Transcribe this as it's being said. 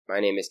My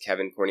name is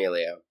Kevin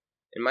Cornelio.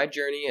 In my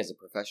journey as a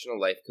professional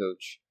life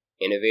coach,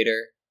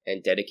 innovator,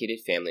 and dedicated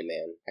family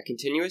man, I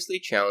continuously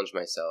challenge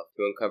myself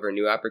to uncover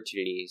new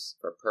opportunities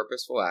for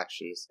purposeful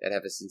actions that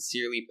have a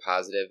sincerely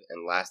positive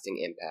and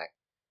lasting impact.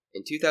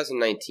 In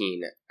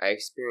 2019, I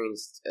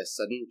experienced a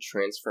sudden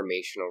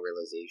transformational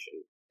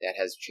realization that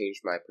has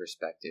changed my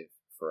perspective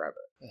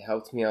forever. It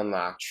helped me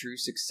unlock true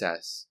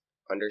success,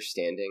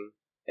 understanding,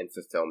 and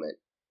fulfillment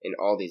in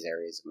all these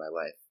areas of my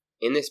life.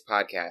 In this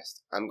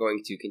podcast, I'm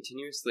going to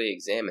continuously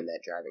examine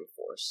that driving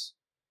force,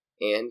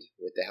 and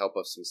with the help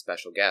of some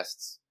special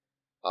guests,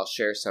 I'll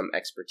share some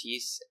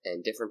expertise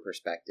and different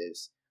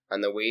perspectives on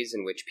the ways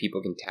in which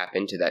people can tap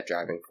into that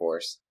driving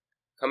force.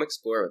 Come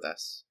explore with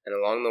us, and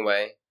along the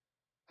way,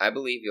 I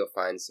believe you'll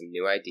find some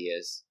new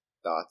ideas,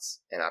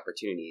 thoughts, and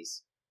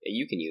opportunities that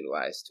you can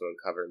utilize to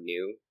uncover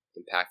new,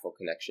 impactful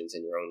connections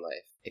in your own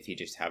life if you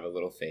just have a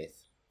little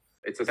faith.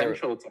 It's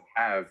essential to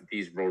have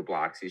these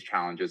roadblocks, these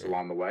challenges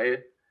along the way,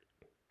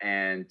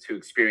 and to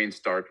experience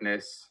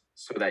darkness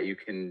so that you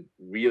can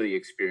really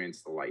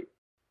experience the light.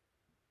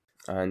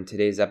 On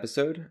today's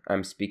episode,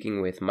 I'm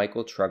speaking with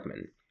Michael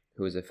Trugman,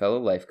 who is a fellow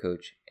life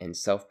coach and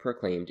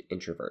self-proclaimed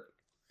introvert.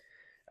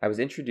 I was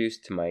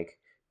introduced to Mike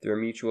through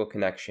a mutual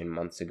connection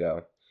months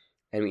ago,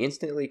 and we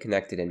instantly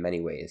connected in many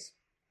ways.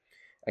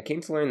 I came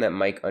to learn that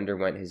Mike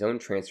underwent his own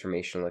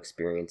transformational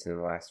experience in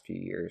the last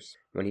few years,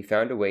 when he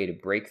found a way to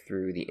break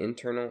through the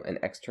internal and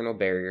external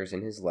barriers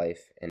in his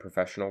life and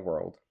professional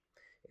world,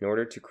 in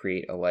order to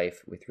create a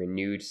life with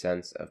renewed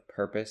sense of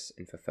purpose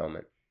and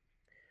fulfillment.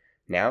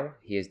 Now,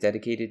 he is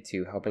dedicated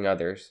to helping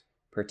others,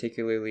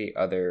 particularly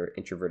other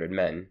introverted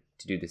men,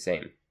 to do the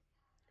same.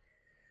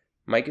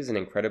 Mike is an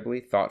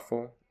incredibly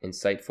thoughtful,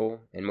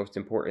 insightful, and most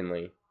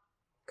importantly,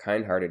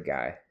 kind-hearted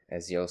guy,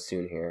 as you'll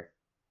soon hear.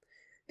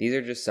 These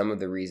are just some of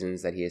the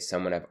reasons that he is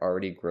someone I've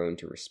already grown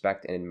to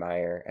respect and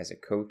admire as a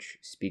coach,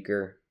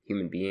 speaker,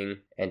 human being,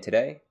 and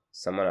today,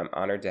 someone I'm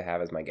honored to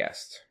have as my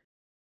guest.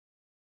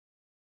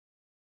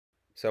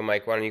 So,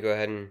 Mike, why don't you go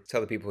ahead and tell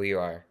the people who you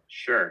are?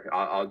 Sure.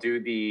 I'll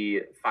do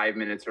the 5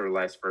 minutes or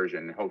less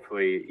version,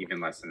 hopefully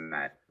even less than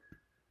that.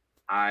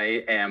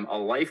 I am a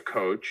life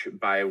coach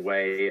by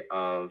way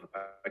of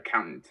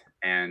accountant,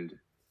 and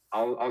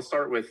I'll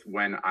start with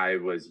when I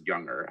was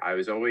younger. I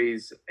was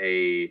always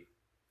a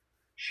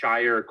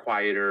shyer,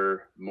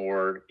 quieter,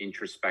 more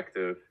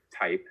introspective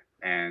type,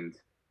 and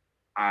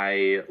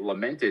I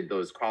lamented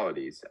those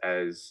qualities.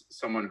 As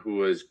someone who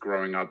was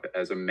growing up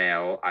as a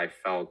male, I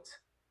felt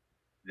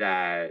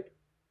that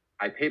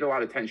I paid a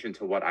lot of attention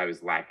to what I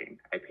was lacking.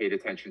 I paid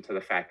attention to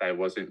the fact that I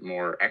wasn't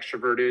more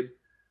extroverted,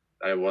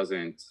 that I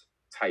wasn't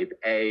type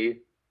A,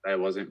 that I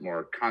wasn't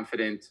more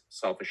confident,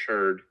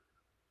 self-assured,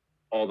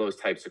 all those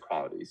types of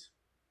qualities.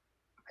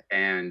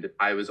 And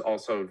I was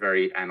also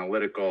very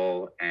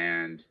analytical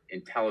and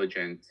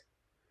intelligent,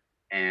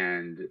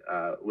 and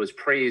was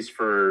praised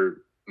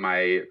for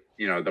my,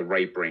 the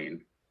right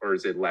brain, or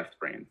is it left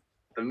brain?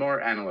 The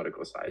more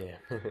analytical side.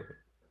 Yeah.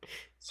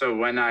 So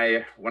when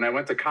I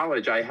went to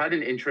college, I had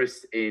an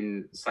interest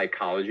in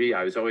psychology.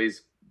 I was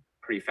always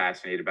pretty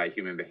fascinated by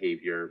human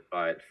behavior,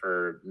 but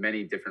for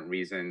many different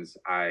reasons,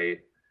 I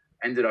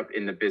ended up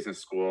in the business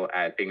school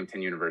at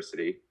Binghamton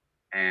University.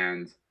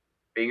 And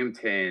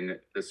Binghamton,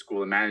 the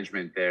School of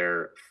Management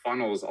there,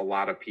 funnels a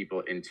lot of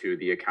people into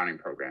the accounting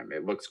program.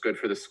 It looks good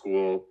for the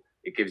school.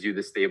 It gives you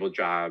the stable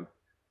job.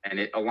 And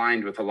it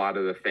aligned with a lot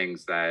of the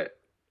things that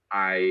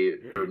I,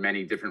 for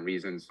many different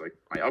reasons, like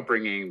my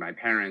upbringing, my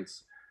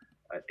parents,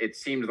 it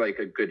seemed like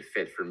a good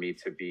fit for me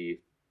to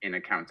be in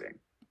accounting.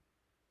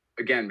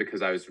 Again,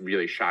 because I was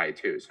really shy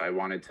too. So I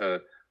wanted to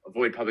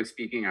avoid public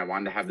speaking. I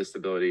wanted to have the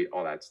stability,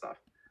 all that stuff.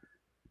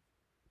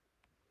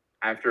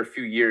 After a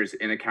few years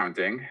in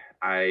accounting,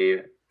 I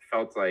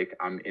felt like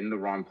I'm in the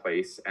wrong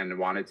place and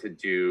wanted to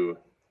do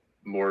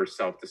more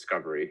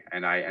self-discovery.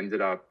 And I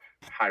ended up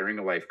hiring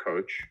a life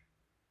coach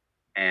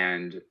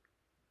and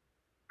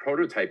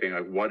prototyping,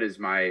 like, what does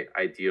my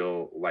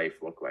ideal life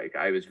look like?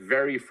 I was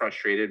very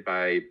frustrated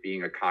by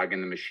being a cog in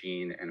the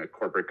machine in a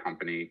corporate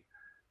company,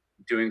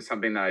 doing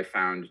something that I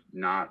found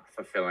not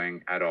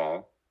fulfilling at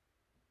all.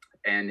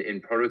 And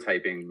in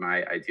prototyping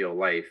my ideal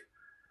life,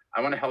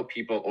 I want to help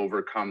people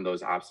overcome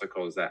those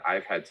obstacles that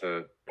I've had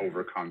to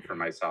overcome for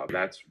myself.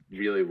 That's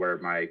really where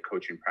my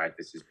coaching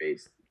practice is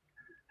based.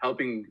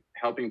 Helping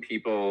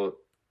people,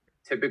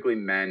 typically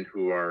men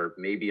who are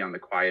maybe on the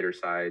quieter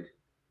side,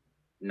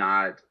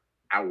 not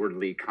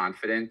outwardly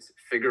confident,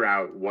 figure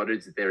out what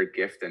is their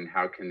gift and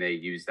how can they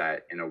use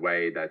that in a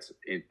way that's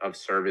of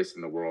service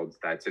in the world,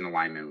 that's in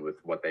alignment with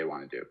what they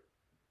want to do.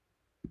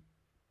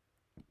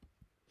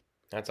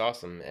 That's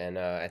awesome, and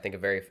I think a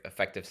very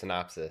effective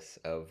synopsis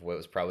of what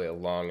was probably a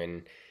long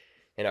and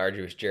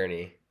arduous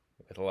journey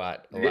with a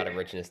lot of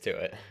richness to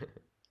it.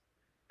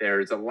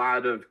 There's a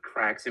lot of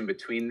cracks in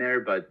between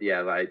there, but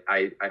yeah,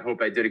 I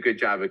hope I did a good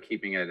job of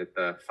keeping it at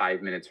the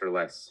 5 minutes or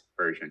less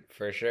version.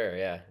 For sure,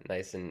 yeah,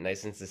 nice and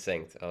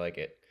succinct. I like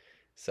it.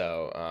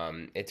 So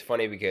it's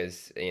funny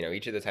because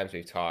each of the times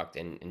we've talked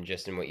and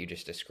just in what you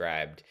just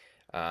described,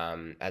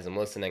 As I'm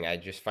listening, I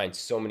just find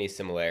so many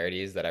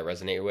similarities that I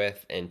resonate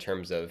with in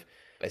terms of,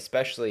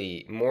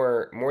 especially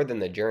more than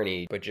the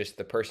journey, but just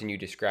the person you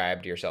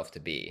described yourself to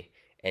be,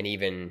 and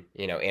even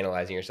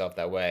analyzing yourself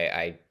that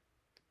way.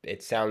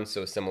 It sounds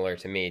so similar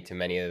to me to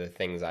many of the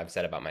things I've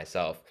said about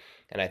myself,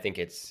 and I think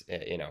it's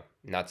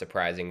not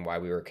surprising why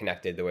we were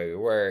connected the way we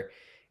were,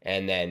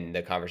 and then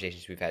the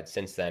conversations we've had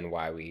since then,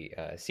 why we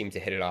seem to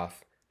hit it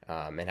off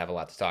and have a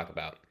lot to talk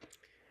about.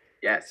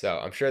 Yes. So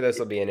I'm sure this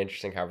will be an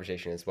interesting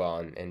conversation as well,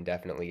 and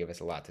definitely give us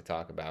a lot to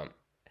talk about.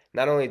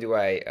 Not only do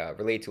I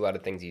relate to a lot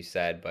of things you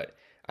said, but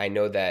I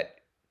know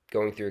that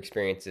going through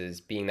experiences,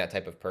 being that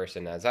type of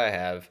person as I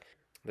have,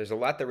 there's a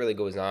lot that really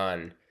goes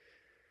on,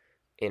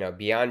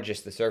 beyond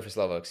just the surface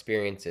level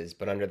experiences,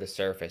 but under the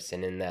surface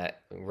and in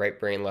that right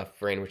brain, left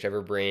brain,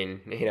 whichever brain,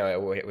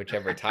 at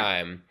whichever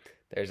time,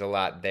 there's a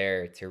lot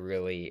there to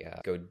really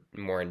go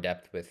more in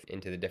depth with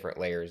into the different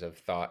layers of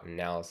thought and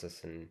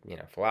analysis and,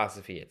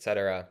 philosophy,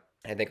 etc.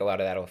 I think a lot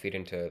of that will feed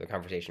into the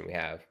conversation we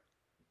have.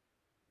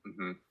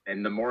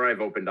 And the more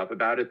I've opened up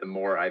about it, the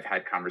more I've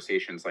had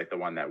conversations like the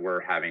one that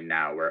we're having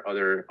now, where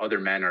other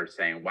men are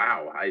saying,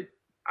 "Wow,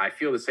 I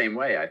feel the same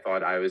way. I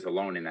thought I was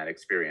alone in that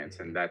experience."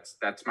 And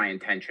that's my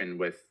intention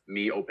with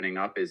me opening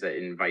up, is that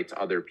it invites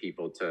other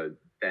people to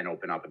then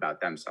open up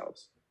about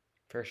themselves.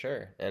 For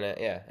sure. And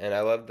yeah, and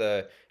I love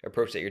the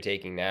approach that you're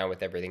taking now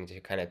with everything to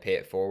kind of pay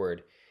it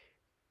forward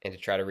and to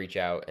try to reach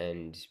out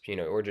and,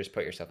 or just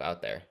put yourself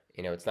out there.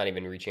 It's not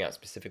even reaching out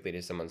specifically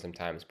to someone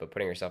sometimes, but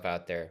putting yourself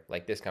out there,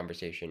 like this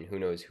conversation. Who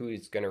knows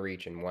who's going to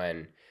reach and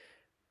when,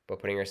 but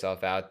putting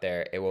yourself out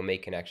there, it will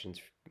make connections,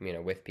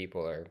 with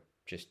people, or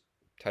just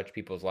touch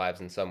people's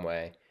lives in some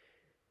way.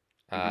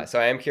 So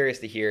I am curious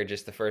to hear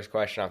just the first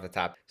question off the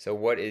top. So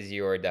what is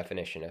your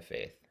definition of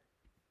faith?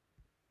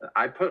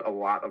 I put a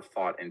lot of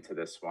thought into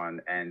this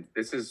one, and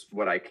this is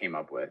what I came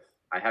up with.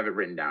 I have it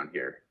written down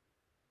here.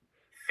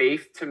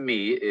 Faith to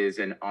me is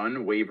an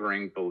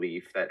unwavering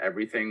belief that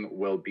everything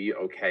will be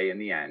okay in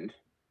the end.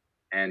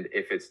 And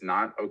if it's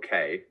not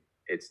okay,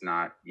 it's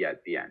not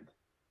yet the end.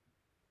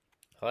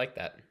 I like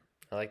that.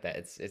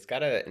 It's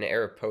got an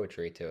air of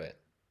poetry to it.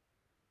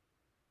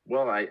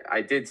 Well,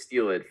 I did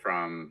steal it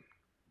from,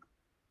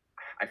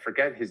 I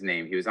forget his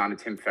name. He was on a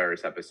Tim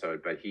Ferriss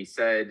episode, but he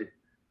said,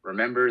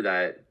 remember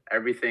that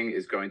everything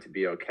is going to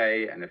be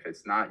okay. And if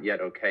it's not yet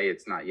okay,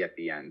 it's not yet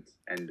the end.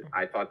 And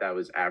I thought that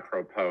was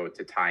apropos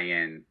to tie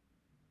in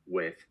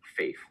with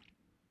faith.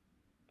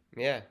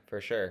 Yeah,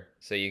 for sure.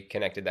 So you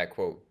connected that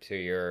quote to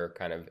your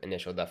kind of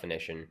initial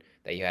definition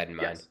that you had in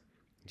mind. Yes.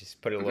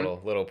 Just put a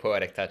little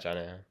poetic touch on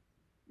it. Huh?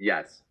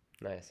 Yes.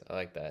 Nice. I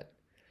like that.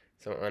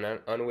 So an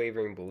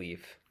unwavering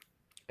belief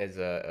is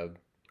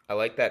I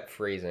like that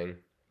phrasing.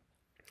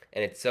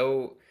 And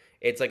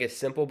it's like a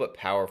simple but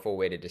powerful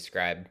way to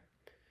describe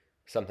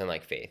something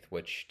like faith,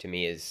 which to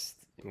me is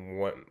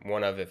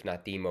one of, if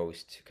not the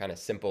most kind of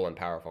simple and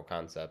powerful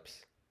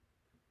concepts.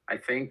 I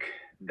think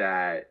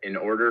that in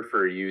order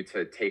for you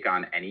to take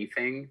on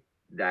anything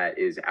that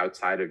is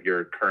outside of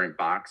your current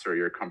box or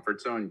your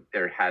comfort zone,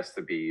 there has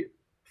to be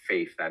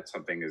faith that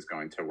something is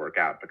going to work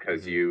out,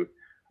 because you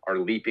are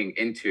leaping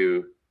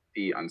into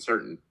the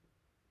uncertain.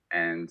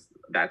 And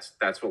that's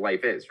what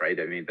life is, right?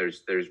 I mean,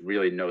 there's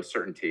really no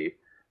certainty.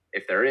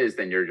 If there is,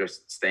 then you're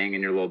just staying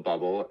in your little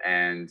bubble.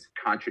 And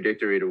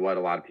contradictory to what a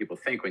lot of people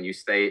think, when you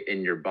stay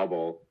in your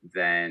bubble,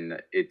 then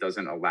it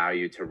doesn't allow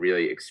you to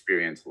really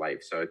experience life.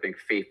 So I think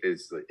faith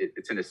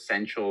it's an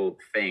essential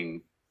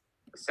thing,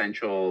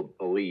 essential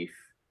belief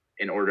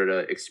in order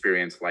to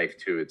experience life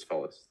to its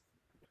fullest.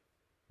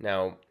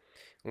 Now,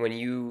 when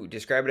you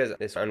describe it as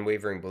this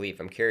unwavering belief,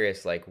 I'm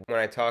curious, like when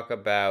I talk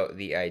about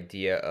the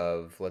idea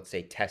of, let's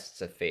say,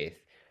 tests of faith,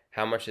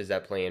 how much does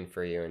that play in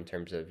for you in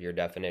terms of your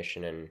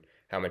definition, and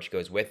how much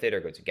goes with it or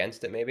goes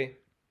against it, maybe?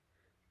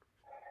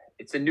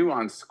 It's a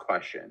nuanced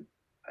question.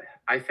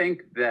 I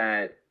think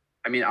that,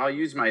 I mean, I'll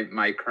use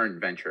my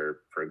current venture,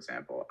 for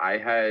example. I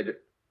had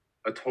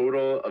a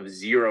total of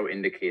 0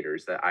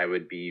 indicators that I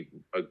would be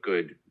a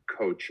good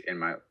coach in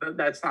my,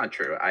 that's not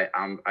true.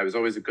 I was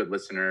always a good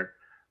listener.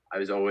 I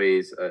was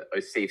always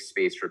a safe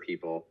space for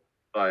people,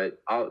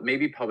 but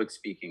maybe public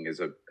speaking is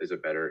a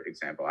better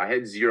example. I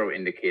had 0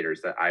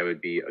 indicators that I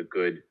would be a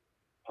good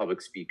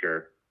public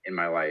speaker in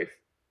my life,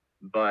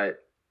 but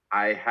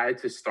I had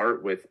to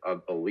start with a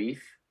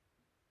belief,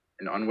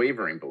 an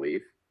unwavering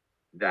belief,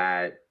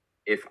 that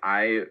if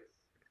I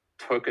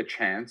took a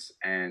chance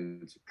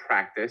and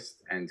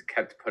practiced and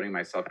kept putting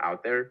myself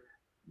out there,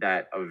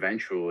 that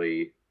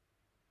eventually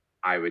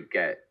I would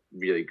get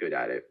really good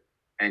at it.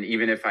 And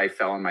even if I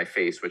fell on my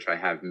face, which I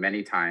have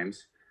many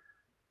times,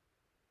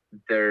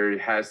 there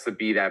has to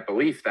be that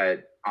belief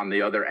that on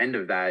the other end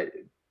of that,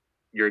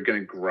 you're going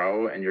to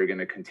grow and you're going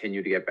to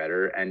continue to get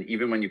better. And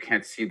even when you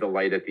can't see the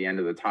light at the end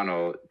of the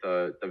tunnel,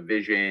 the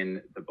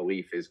vision, the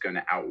belief is going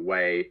to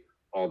outweigh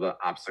all the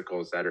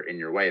obstacles that are in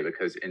your way,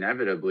 because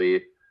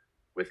inevitably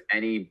with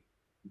any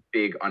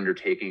big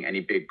undertaking, any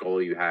big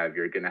goal you have,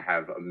 you're going to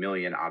have a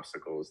million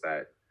obstacles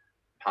that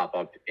pop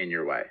up in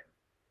your way.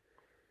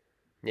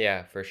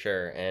 Yeah, for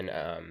sure. And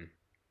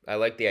I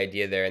like the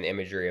idea there and the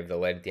imagery of the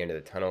light at the end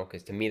of the tunnel,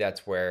 because to me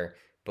that's where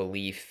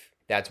belief,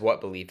 that's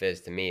what belief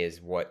is to me,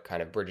 is what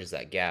kind of bridges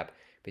that gap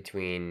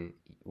between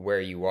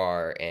where you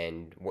are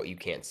and what you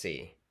can't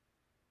see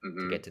to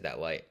Hmm. get to that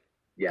light.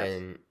 Yes.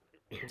 And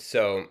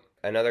so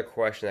another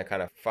question that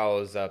kind of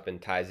follows up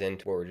and ties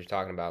into what we're just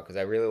talking about, because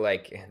I really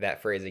like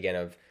that phrase again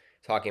of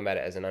talking about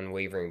it as an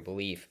unwavering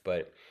belief,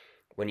 but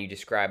when you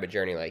describe a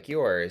journey like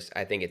yours,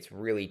 I think it's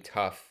really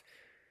tough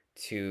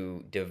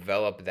to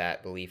develop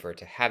that belief or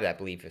to have that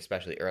belief,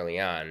 especially early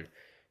on.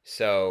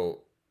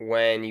 So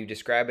when you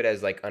describe it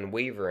as like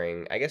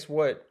unwavering, I guess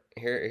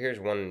here's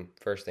one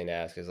first thing to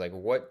ask is like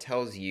what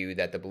tells you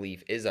that the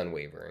belief is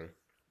unwavering?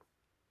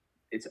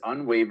 It's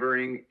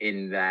unwavering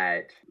in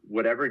that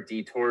whatever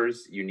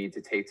detours you need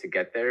to take to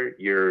get there,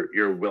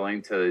 you're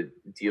willing to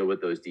deal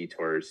with those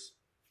detours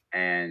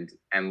and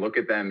look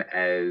at them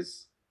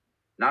as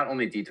not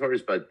only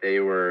detours, but they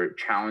were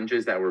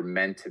challenges that were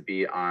meant to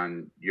be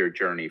on your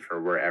journey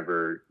for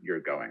wherever you're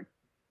going.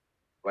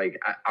 Like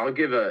I'll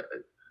give a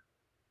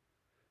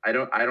I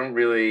don't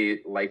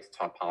really like to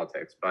talk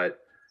politics, but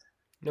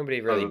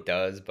Nobody really uh,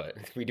 does, but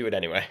we do it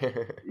anyway.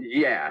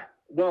 yeah.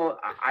 Well,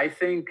 I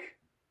think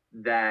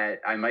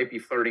that I might be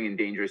flirting in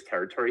dangerous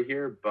territory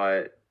here,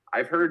 but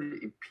I've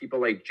heard people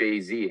like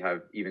Jay-Z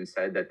have even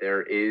said that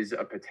there is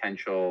a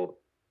potential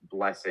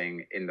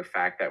blessing in the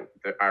fact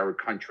that our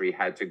country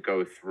had to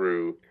go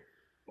through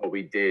what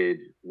we did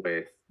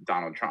with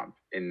Donald Trump,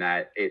 in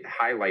that it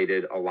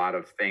highlighted a lot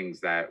of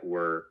things that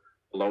were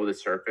below the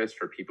surface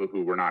for people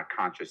who were not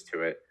conscious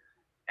to it.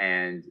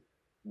 And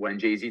when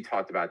Jay-Z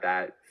talked about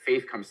that,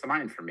 faith comes to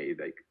mind for me.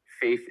 Like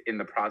faith in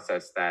the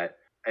process that,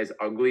 as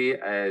ugly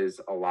as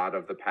a lot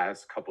of the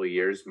past couple of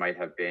years might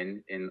have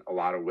been in a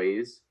lot of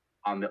ways,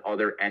 on the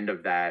other end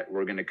of that,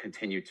 we're going to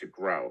continue to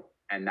grow.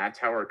 And that's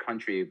how our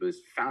country was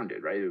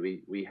founded, right?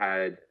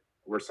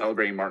 We're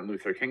celebrating Martin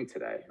Luther King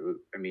today.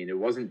 I mean, it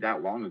wasn't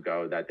that long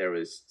ago that there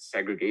was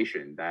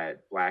segregation,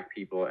 that Black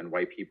people and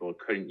white people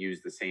couldn't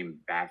use the same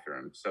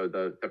bathroom. So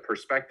the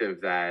perspective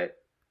that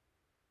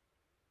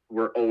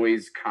we're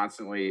always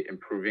constantly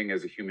improving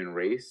as a human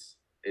race,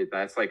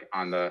 that's like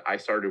I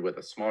started with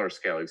a smaller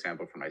scale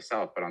example for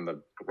myself, but on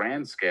the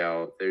grand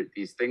scale, there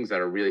these things that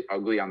are really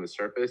ugly on the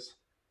surface.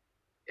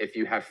 If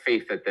you have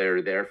faith that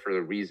they're there for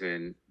a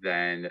reason,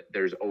 then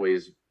there's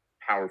always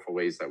powerful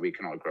ways that we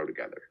can all grow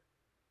together.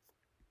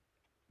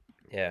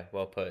 Yeah,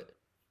 well put.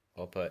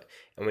 Well put.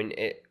 And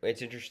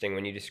it's interesting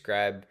when you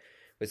describe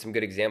with some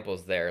good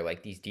examples there,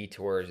 like these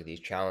detours or these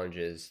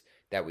challenges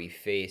that we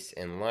face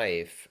in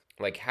life,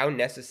 like how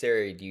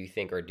necessary do you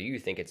think, or do you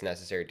think it's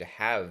necessary to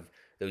have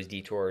those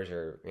detours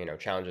or,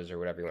 challenges or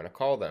whatever you want to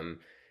call them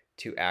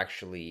to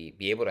actually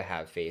be able to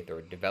have faith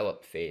or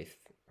develop faith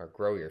or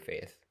grow your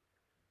faith?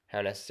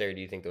 How necessary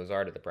do you think those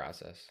are to the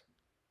process?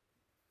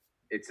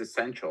 It's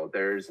essential.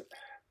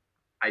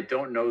 I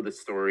don't know the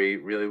story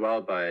really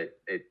well, but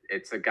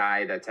it's a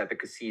guy that's at the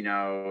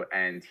casino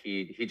and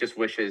he just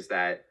wishes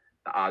that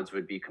the odds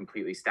would be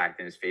completely stacked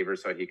in his favor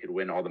so he could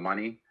win all the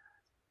money.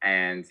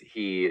 And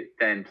he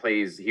then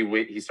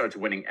he starts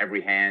winning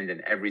every hand, and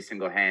every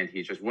single hand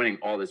he's just winning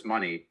all this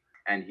money.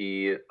 And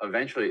he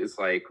eventually is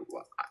like,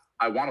 well,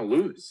 I want to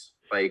lose.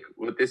 Like,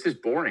 well, this is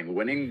boring.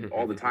 Winning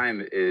all the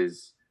time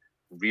is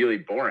really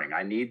boring.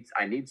 I need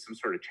some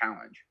sort of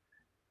challenge.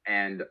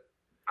 And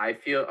I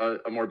feel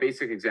a more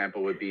basic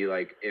example would be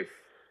like if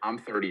I'm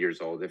 30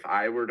 years old, if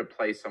I were to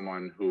play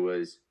someone who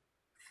was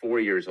 4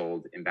 years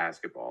old in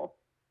basketball,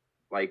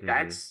 like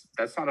Mm-hmm.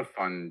 that's not a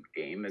fun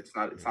game. It's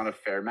not a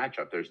fair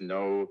matchup. There's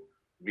no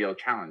real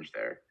challenge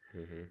there.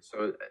 Mm-hmm.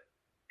 So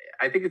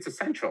I think it's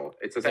essential.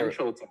 It's It's not,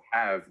 essential to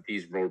have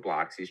these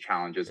roadblocks, these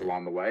challenges yeah.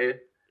 along the way,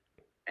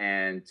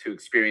 and to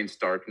experience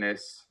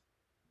darkness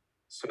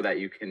so that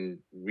you can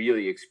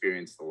really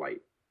experience the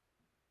light.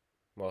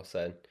 Well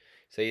said.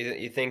 So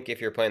you think if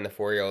you're playing the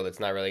 4-year-old,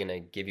 it's not really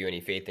going to give you any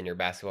faith in your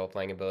basketball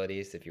playing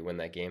abilities if you win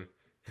that game?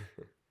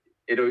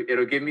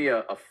 It'll give me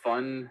a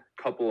fun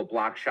couple of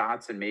block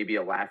shots and maybe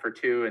a laugh or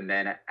two, and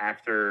then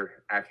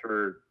after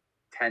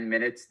 10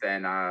 minutes,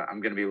 then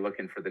I'm gonna be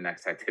looking for the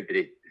next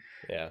activity.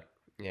 Yeah.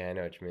 Yeah, I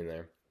know what you mean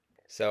there.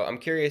 So I'm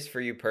curious for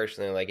you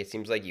personally, like it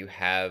seems like you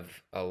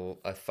have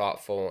a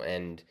thoughtful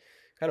and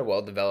kind of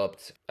well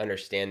developed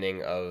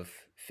understanding of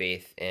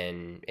faith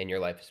in your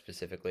life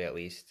specifically at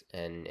least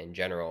and in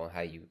general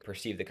how you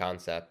perceive the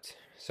concept.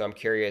 So I'm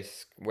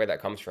curious where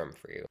that comes from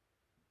for you.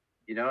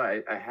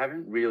 I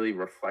haven't really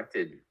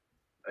reflected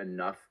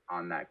enough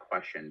on that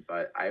question,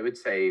 but I would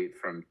say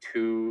from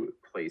two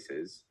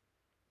places.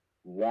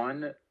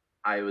 One,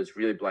 I was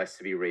really blessed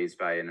to be raised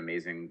by an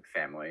amazing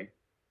family,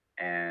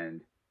 and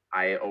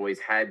I always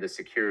had the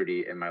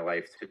security in my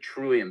life to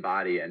truly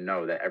embody and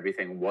know that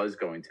everything was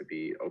going to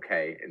be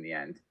okay in the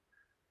end.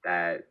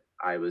 That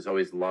I was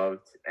always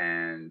loved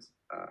and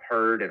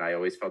heard, and I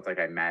always felt like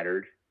I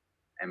mattered.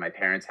 And my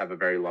parents have a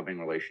very loving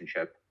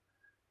relationship.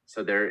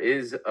 So there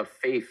is a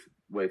faith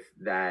with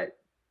that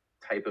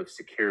type of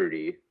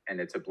security, and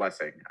it's a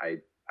blessing. I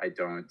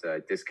don't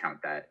discount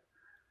that.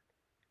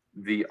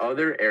 The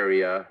other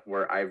area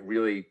where I've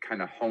really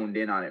kind of honed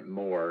in on it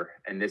more,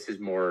 and this is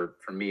more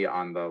for me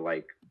on the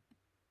like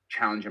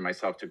challenging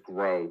myself to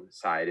grow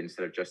side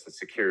instead of just the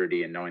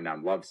security and knowing that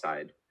I'm loved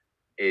side,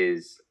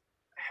 is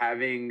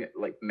having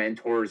like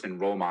mentors and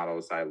role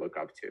models I look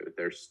up to.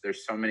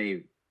 There's so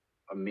many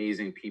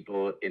amazing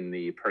people in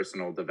the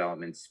personal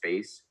development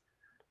space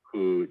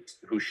who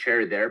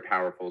share their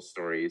powerful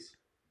stories,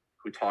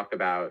 who talk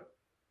about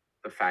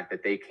the fact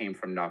that they came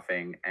from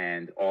nothing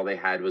and all they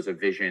had was a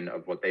vision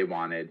of what they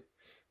wanted,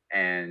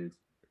 and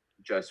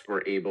just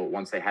were able,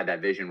 once they had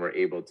that vision, were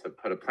able to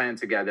put a plan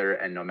together,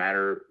 and no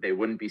matter, they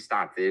wouldn't be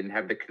stopped. They didn't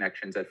have the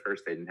connections at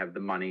first, they didn't have the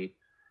money,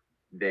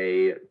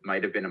 they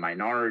might have been a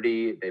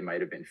minority, they might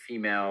have been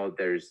female.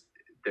 There's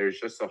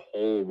just a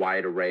whole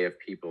wide array of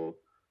people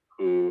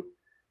who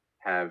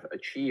have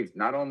achieved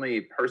not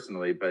only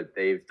personally, but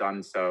they've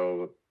done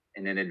so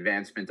in an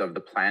advancement of the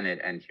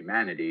planet and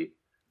humanity,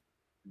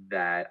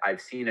 that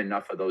I've seen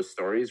enough of those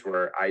stories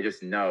where I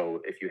just know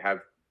if you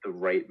have the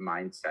right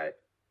mindset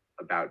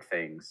about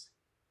things,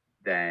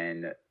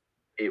 then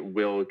it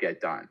will get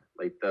done.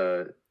 Like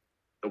the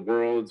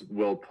world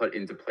will put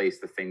into place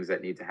the things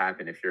that need to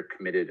happen if you're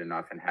committed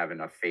enough and have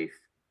enough faith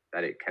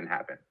that it can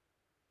happen.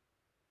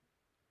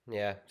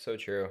 Yeah, so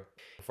true.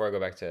 Before I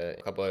go back to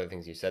a couple other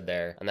things you said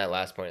there, on that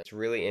last point, it's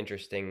really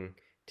interesting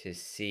to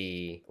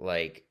see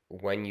like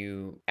when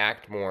you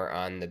act more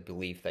on the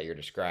belief that you're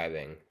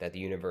describing, that the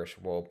universe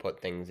will put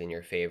things in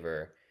your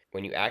favor.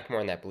 When you act more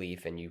on that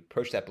belief and you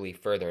push that belief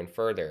further and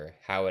further,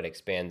 how it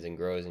expands and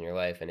grows in your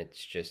life, and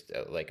it's just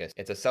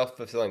it's a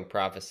self-fulfilling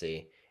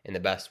prophecy in the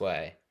best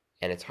way.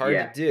 And it's hard to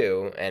Yeah,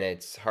 do, and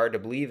it's hard to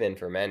believe in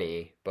for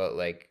many, but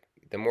like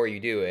the more you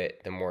do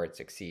it, the more it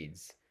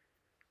succeeds.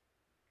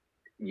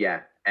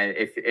 yeah. And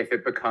if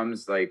it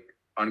becomes like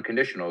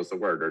unconditional is the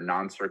word, or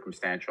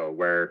non-circumstantial,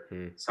 where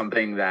Hmm.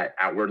 something that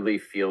outwardly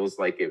feels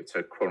like it's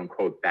a quote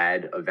unquote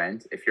bad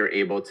event, if you're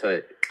able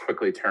to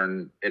quickly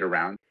turn it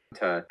around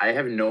to, I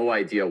have no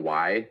idea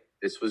why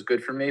this was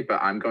good for me,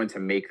 but I'm going to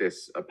make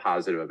this a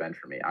positive event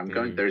for me.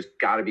 Mm-hmm. There's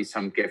got to be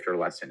some gift or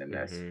lesson in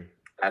this. Mm-hmm.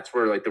 That's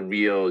where like the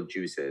real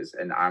juice is.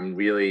 And I'm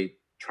really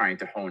trying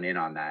to hone in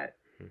on that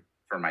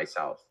for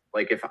myself.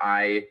 Like if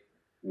I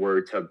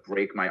were to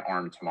break my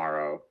arm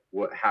tomorrow,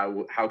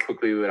 how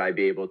quickly would I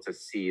be able to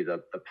see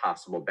the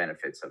possible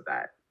benefits of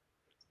that?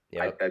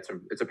 Yep.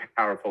 It's a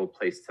powerful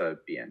place to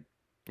be in.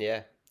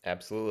 Yeah,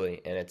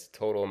 absolutely. And it's a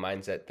total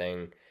mindset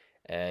thing.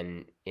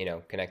 And,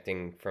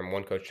 connecting from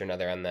one coach to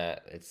another on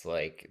that, it's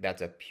like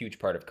that's a huge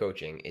part of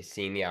coaching is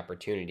seeing the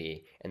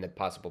opportunity and the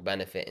possible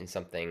benefit in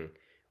something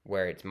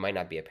where it might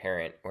not be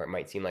apparent or it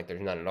might seem like there's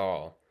none at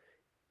all.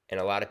 And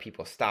a lot of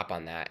people stop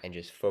on that and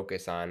just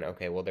focus on,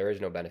 okay, well, there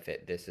is no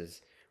benefit. This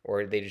is,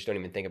 or they just don't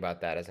even think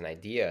about that as an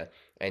idea.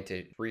 And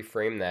to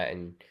reframe that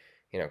and,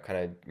 kind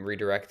of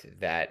redirect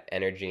that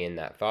energy and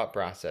that thought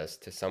process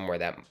to somewhere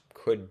that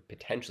could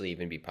potentially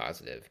even be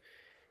positive.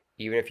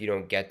 Even if you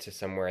don't get to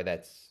somewhere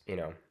that's,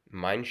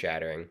 mind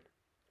shattering,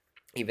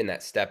 even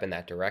that step in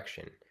that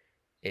direction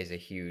is a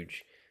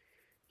huge,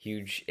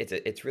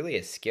 it's really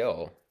a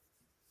skill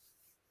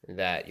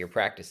that you're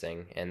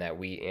practicing, and that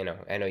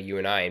I know you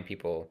and I and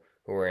people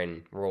who are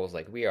in roles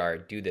like we are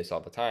do this all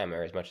the time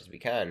or as much as we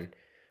can,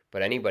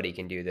 but anybody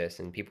can do this,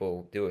 and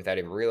people do it without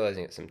even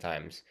realizing it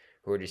sometimes,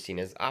 who are just seen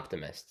as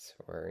optimists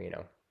or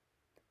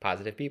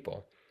positive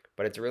people,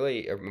 but it's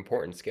really an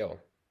important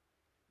skill.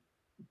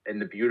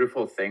 And the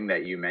beautiful thing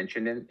that you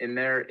mentioned in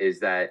there is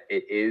that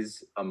it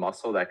is a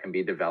muscle that can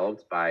be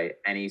developed by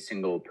any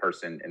single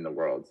person in the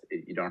world.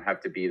 You don't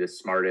have to be the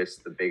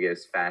smartest, the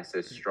biggest,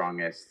 fastest,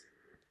 strongest,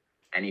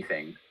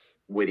 anything,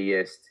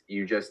 wittiest.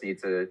 You just need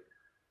to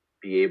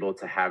be able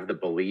to have the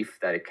belief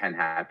that it can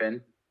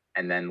happen,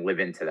 and then live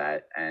into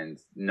that and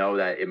know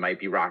that it might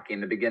be rocky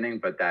in the beginning,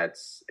 but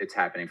it's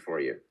happening for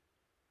you.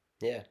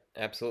 Yeah,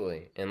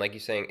 absolutely. And like you're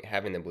saying,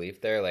 having the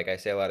belief there, like I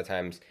say a lot of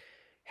times,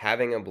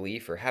 having a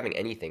belief or having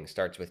anything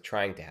starts with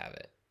trying to have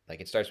it.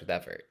 Like it starts with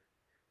effort.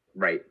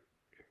 Right.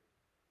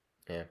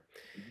 Yeah.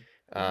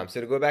 So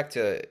to go back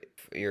to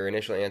your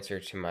initial answer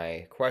to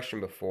my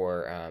question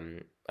before,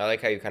 I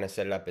like how you kind of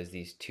set it up as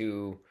these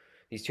two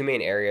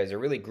main areas are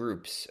really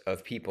groups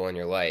of people in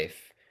your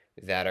life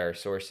that are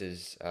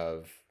sources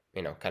of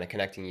kind of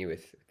connecting you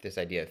with this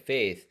idea of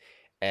faith.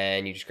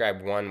 And you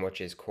described one which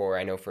is core,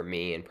 I know for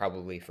me and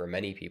probably for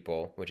many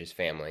people, which is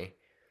family.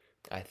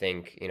 I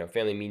think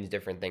family means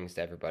different things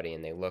to everybody,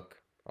 and they look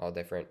all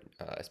different,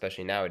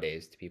 especially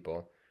nowadays to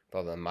people with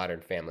all the modern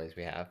families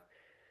we have.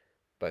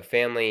 But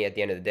family, at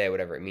the end of the day,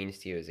 whatever it means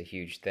to you, is a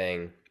huge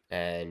thing.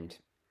 And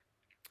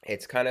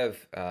it's kind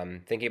of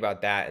thinking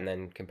about that and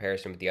then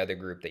comparison with the other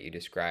group that you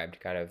described,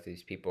 kind of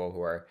these people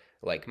who are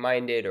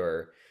like-minded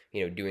or,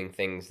 doing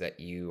things that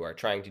you are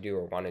trying to do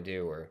or want to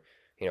do, or,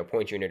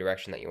 point you in a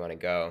direction that you want to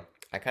go.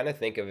 I kind of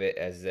think of it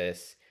as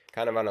this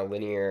kind of on a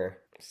linear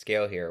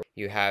scale here.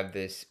 You have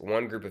this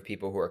one group of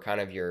people who are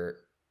kind of your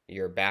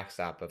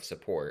backstop of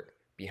support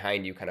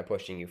behind you, kind of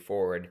pushing you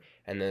forward,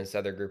 and then this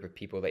other group of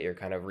people that you're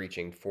kind of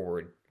reaching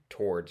forward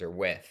towards or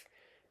with.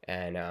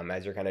 And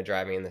as you're kind of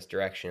driving in this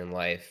direction in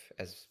life,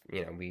 as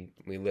you know,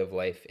 we live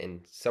life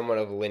in somewhat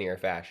of a linear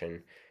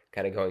fashion,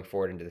 kind of going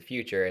forward into the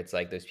future. It's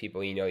like those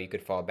people you know you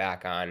could fall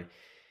back on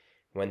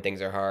when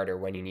things are hard or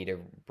when you need a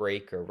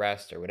break or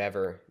rest or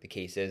whatever the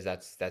case is.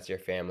 That's your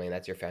family and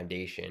that's your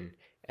foundation.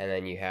 And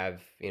then you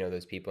have, you know,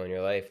 those people in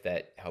your life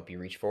that help you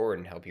reach forward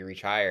and help you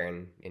reach higher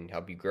and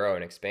help you grow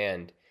and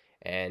expand.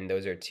 And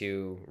those are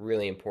two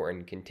really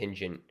important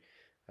contingent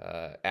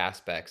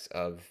aspects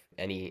of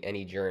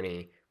any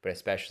journey, but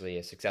especially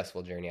a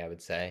successful journey, I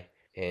would say,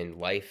 in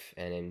life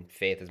and in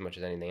faith as much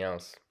as anything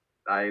else.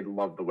 I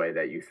love the way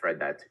that you thread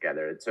that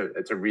together.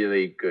 It's a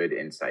really good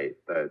insight.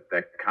 The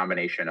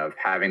combination of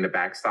having the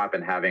backstop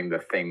and having the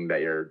thing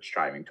that you're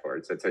striving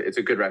towards. It's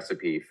a good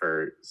recipe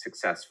for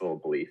successful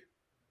belief.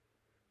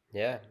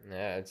 Yeah,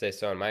 yeah, I'd say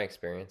so in my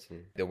experience.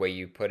 And the way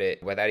you put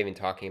it, without even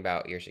talking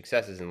about your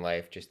successes in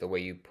life, just the way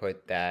you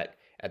put that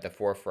at the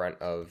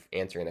forefront of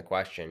answering the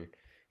question,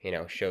 you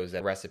know, shows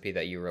that recipe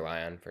that you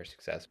rely on for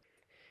success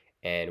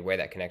and where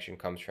that connection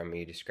comes from.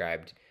 You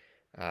described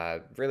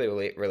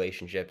really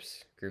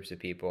relationships, groups of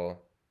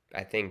people.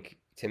 I think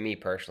to me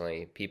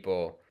personally,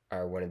 people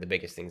are one of the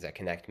biggest things that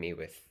connect me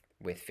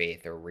with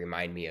faith or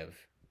remind me of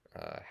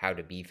how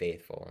to be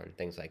faithful and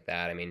things like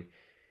that. I mean,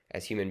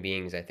 as human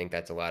beings, I think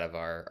that's a lot of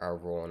our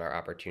role and our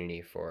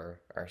opportunity for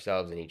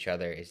ourselves and each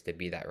other is to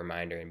be that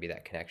reminder and be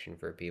that connection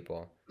for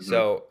people. Mm-hmm.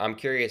 So I'm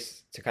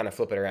curious to kind of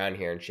flip it around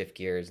here and shift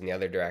gears in the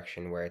other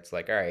direction where it's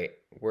like, all right,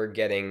 we're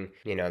getting,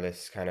 you know,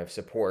 this kind of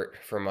support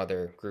from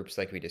other groups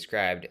like we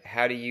described.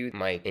 How do you,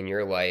 Mike, in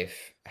your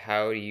life,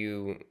 how do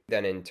you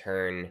then in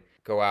turn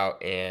go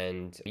out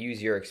and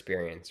use your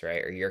experience,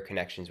 right, or your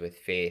connections with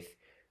faith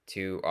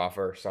to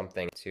offer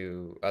something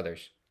to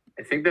others?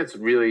 I think that's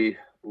really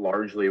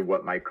largely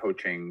what my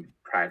coaching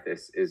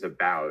practice is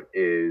about,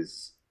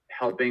 is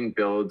helping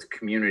build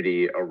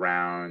community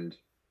around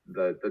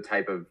the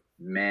type of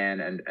man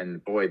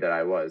and boy that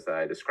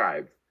I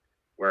described,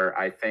 where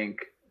I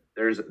think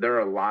there are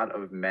a lot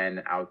of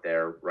men out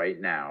there right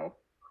now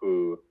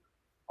who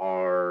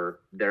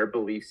their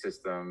belief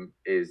system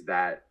is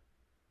that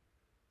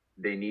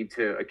they need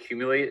to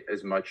accumulate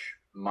as much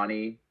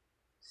money,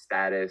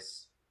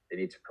 status, they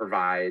need to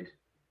provide,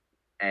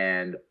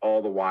 and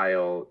all the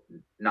while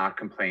not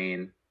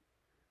complain,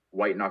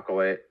 white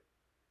knuckle it,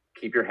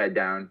 keep your head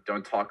down,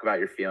 don't talk about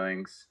your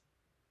feelings,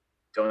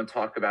 don't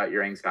talk about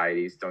your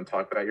anxieties, don't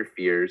talk about your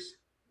fears,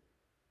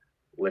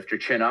 lift your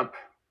chin up,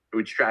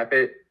 bootstrap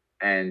it,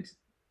 and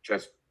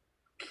just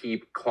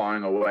keep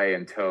clawing away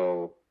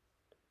until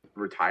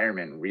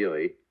retirement,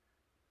 really.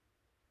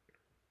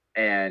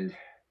 And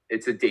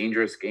it's a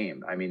dangerous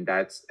game. I mean,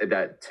 that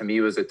to me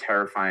was a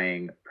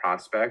terrifying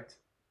prospect.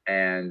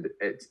 And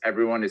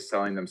everyone is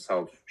selling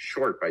themselves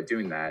short by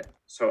doing that.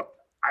 So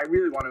I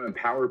really want to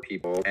empower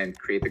people and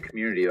create the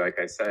community, like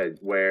I said,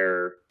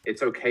 where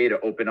it's okay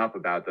to open up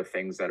about the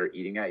things that are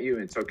eating at you.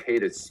 And it's okay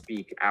to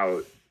speak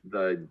out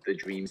the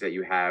dreams that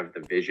you have,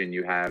 the vision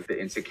you have, the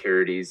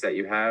insecurities that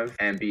you have,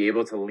 and be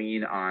able to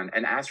lean on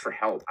and ask for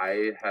help.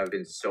 I have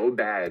been so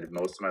bad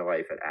most of my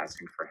life at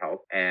asking for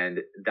help. And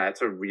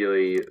that's a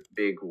really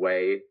big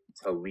way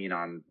to lean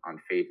on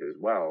faith as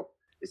well,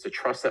 is to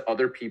trust that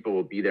other people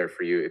will be there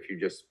for you if you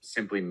just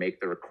simply make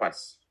the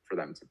requests for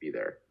them to be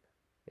there.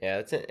 Yeah,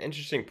 that's an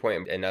interesting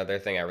point. Another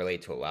thing I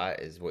relate to a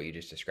lot is what you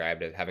just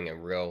described of having a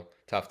real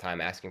tough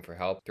time asking for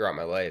help throughout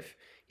my life,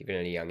 even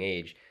at a young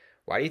age.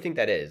 Why do you think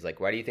that is? Like,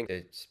 why do you think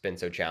it's been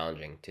so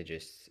challenging to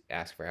just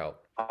ask for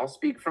help? I'll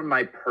speak from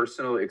my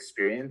personal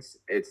experience.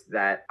 It's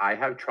that I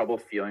have trouble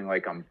feeling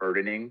like I'm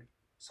burdening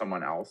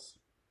someone else.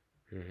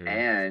 Mm-hmm.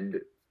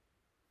 And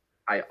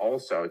I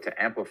also,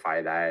 to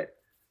amplify that,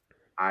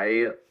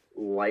 I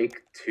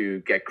like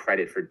to get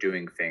credit for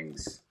doing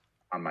things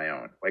on my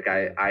own. Like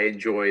I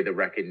enjoy the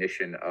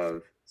recognition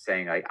of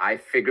saying, like, I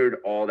figured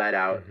all that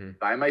out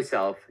by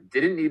myself,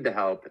 didn't need the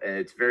help. And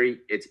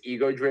it's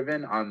ego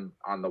driven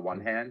on the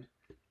one hand.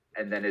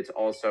 And then it's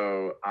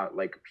also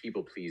like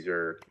people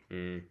pleaser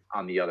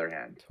on the other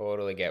hand.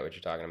 Totally get what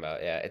you're talking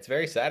about. Yeah. It's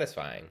very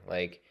satisfying.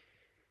 Like,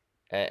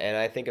 and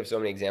I think of so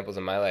many examples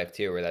in my life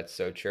too, where that's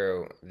so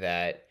true,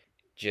 that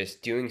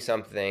just doing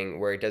something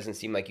where it doesn't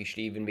seem like you should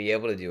even be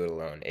able to do it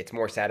alone. It's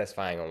more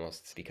satisfying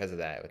almost because of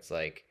that. It's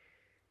like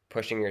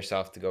pushing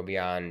yourself to go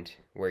beyond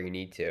where you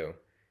need to.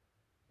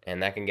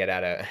 And that can get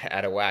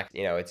out of whack.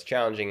 You know, it's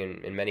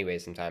challenging in many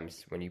ways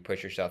sometimes when you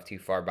push yourself too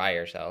far by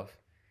yourself.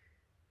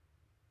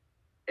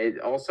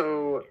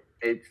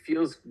 It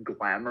feels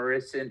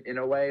glamorous in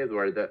a way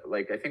where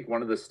I think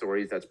one of the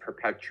stories that's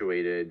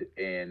perpetuated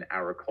in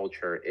our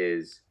culture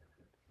is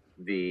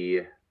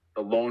the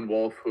lone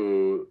wolf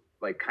who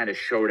like kind of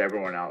showed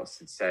everyone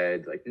else and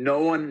said, like, no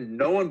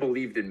one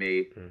believed in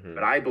me,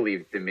 but I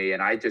believed in me,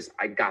 and I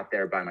got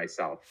there by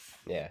myself.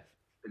 Yeah.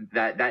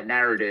 That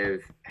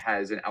narrative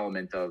has an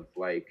element of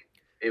like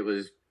it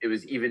was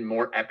even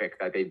more epic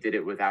that they did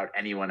it without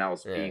anyone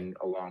else being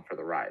along for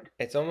the ride.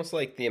 It's almost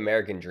like the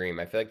American dream.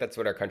 I feel like that's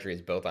what our country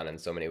is built on in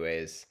so many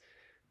ways.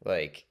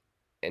 Like,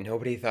 and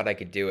nobody thought I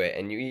could do it.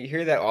 And you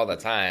hear that all the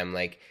time.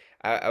 Like,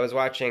 I was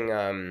watching.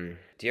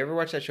 Do you ever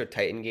watch that show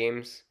Titan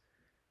Games?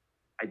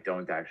 I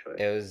don't actually.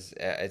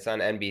 It's on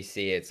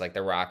NBC. It's like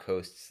The Rock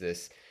hosts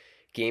this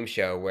game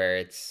show where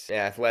it's an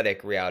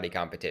athletic reality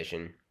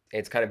competition.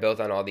 It's kind of built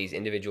on all these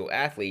individual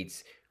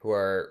athletes who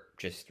are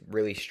just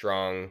really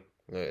strong,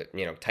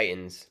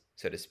 titans,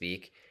 so to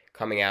speak,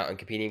 coming out and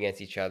competing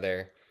against each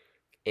other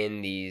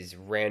in these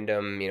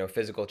random,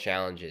 physical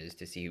challenges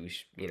to see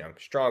who's,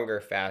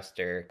 stronger,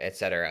 faster,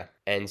 etc.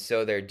 And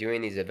so they're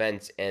doing these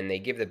events and they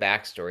give the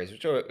backstories,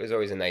 which is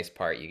always a nice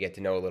part. You get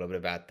to know a little bit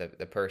about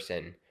the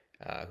person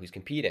who's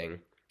competing.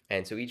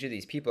 And so each of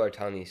these people are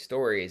telling these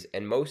stories,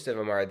 and most of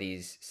them are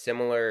these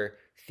similar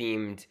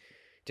themed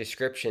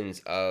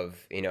descriptions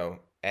of,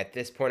 at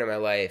this point in my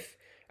life,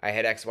 I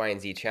had X, Y,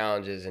 and Z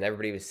challenges, and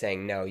everybody was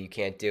saying, no, you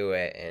can't do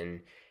it.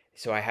 And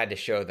so I had to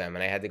show them,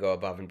 and I had to go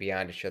above and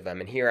beyond to show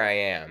them, and here I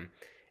am.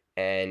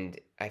 And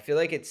I feel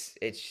like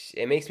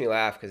it makes me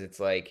laugh because it's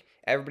like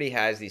everybody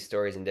has these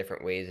stories in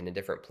different ways and in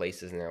different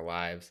places in their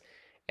lives.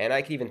 And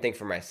I can even think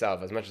for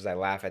myself, as much as I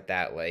laugh at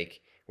that,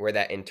 like where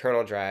that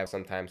internal drive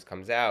sometimes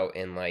comes out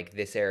in like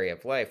this area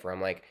of life where I'm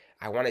like,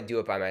 I want to do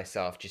it by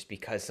myself just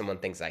because someone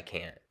thinks I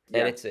can't. And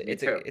Yeah, me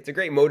too. it's a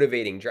great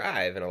motivating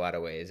drive in a lot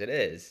of ways. It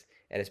is,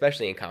 and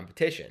especially in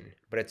competition.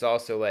 But it's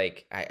also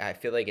like I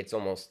feel like it's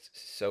almost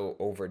so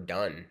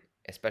overdone,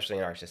 especially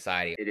in our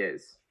society. It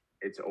is.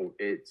 It's.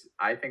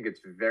 I think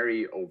it's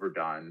very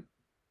overdone,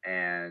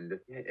 and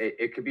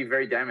it could be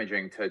very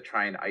damaging to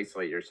try and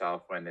isolate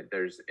yourself when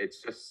there's.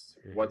 It's just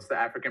what's the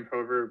African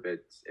proverb?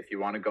 It's if you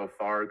want to go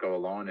far, go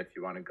alone. If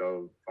you want to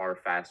go far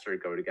faster,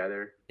 go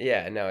together.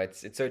 Yeah, no,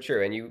 it's so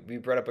true. And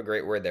you brought up a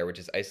great word there, which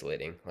is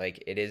isolating.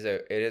 Like it is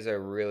a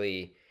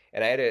really,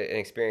 and I had an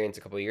experience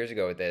a couple of years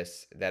ago with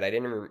this that I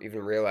didn't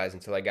even realize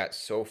until I got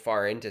so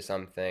far into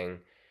something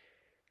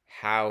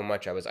how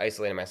much I was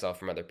isolating myself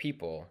from other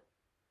people.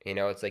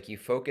 It's like you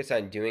focus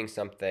on doing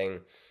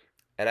something,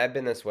 and I've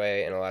been this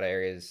way in a lot of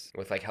areas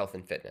with like health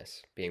and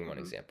fitness being one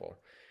Hmm. example,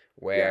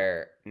 Yeah.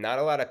 where not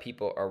a lot of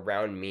people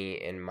around me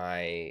in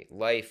my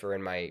life or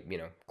in my,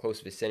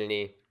 close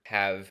vicinity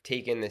have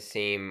taken the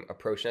same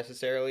approach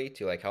necessarily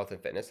to like health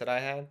and fitness that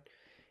I had.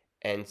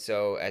 And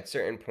so at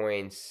certain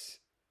points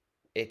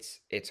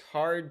it's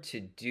hard to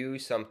do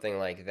something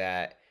like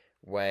that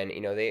when,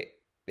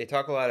 they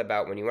talk a lot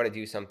about when you want to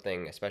do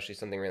something, especially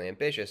something really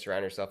ambitious,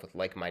 surround yourself with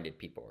like-minded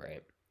people,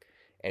 right?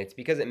 And it's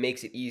because it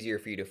makes it easier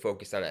for you to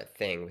focus on that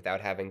thing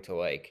without having to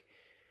like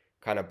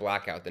kind of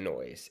block out the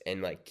noise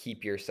and like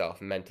keep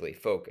yourself mentally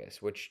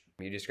focused, which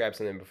you described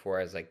something before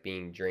as like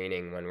being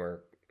draining when we're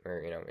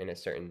in a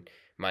certain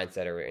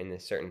mindset or in a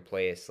certain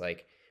place.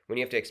 Like when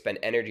you have to expend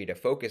energy to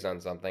focus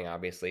on something,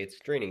 obviously it's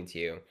draining to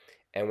you.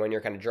 And when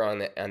you're kind of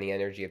drawing on the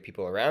energy of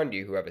people around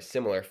you who have a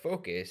similar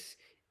focus,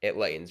 it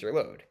lightens your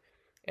load.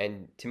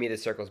 And to me,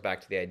 this circles back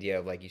to the idea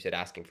of, like you said,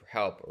 asking for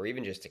help or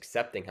even just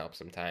accepting help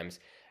sometimes.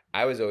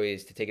 I was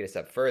always, to take it a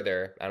step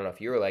further, I don't know if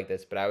you were like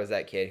this, but I was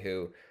that kid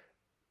who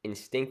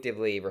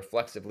instinctively,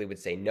 reflexively would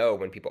say no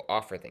when people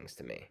offer things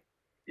to me.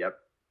 Yep.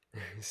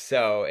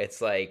 So it's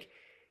like,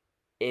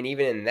 and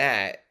even in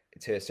that,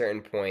 to a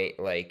certain point,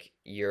 like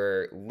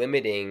you're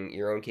limiting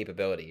your own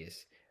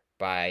capabilities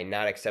by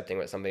not accepting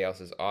what somebody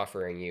else is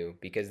offering you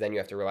because then you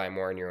have to rely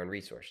more on your own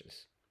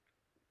resources.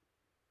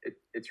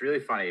 It's really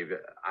funny.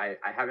 I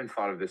haven't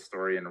thought of this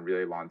story in a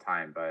really long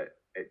time, but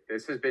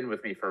this has been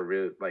with me for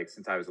really like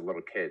since I was a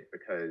little kid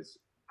because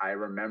I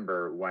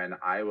remember when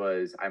I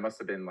must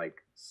have been like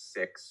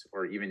 6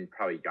 or even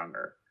probably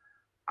younger.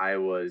 I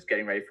was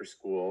getting ready for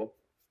school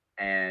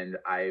and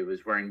I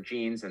was wearing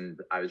jeans and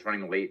I was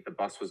running late. The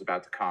bus was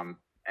about to come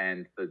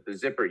and the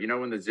zipper,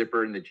 when the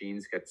zipper in the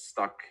jeans gets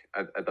stuck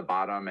at the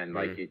bottom and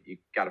like Mm. you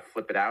got to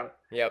flip it out.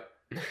 Yep.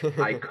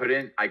 I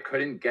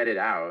couldn't get it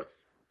out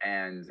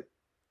and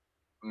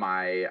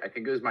I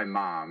think it was my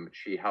mom.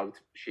 She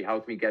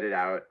helped me get it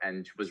out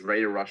and was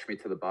ready to rush me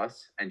to the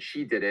bus and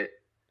she did it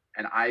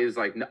and I was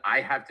like no,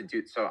 I have to do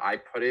it. So I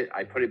put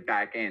it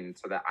back in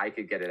so that I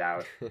could get it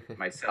out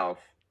myself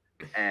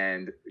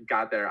and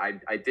got there.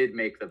 I did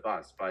make the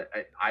bus, but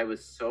I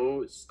was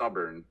so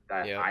stubborn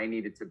that Yep. I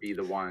needed to be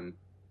the one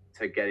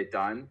to get it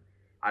done.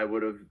 I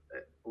would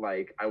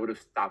have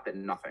stopped at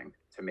nothing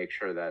to make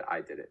sure that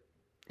I did it.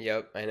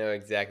 Yep. I know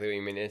exactly what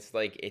you mean. It's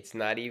like, it's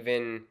not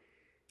even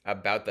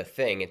about the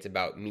thing, it's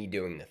about me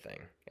doing the thing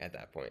at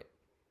that point.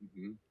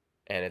 Hmm.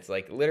 And it's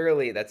like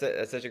literally that's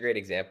such a great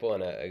example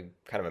and a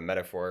kind of a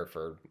metaphor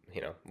for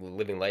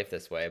living life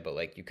this way. But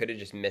like you could have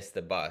just missed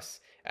the bus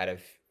out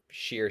of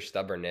sheer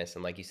stubbornness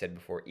and, like you said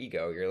before,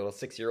 ego, your little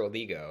 6-year old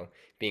ego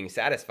being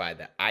satisfied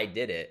that I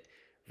did it,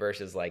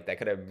 versus like that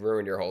could have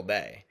ruined your whole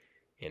day,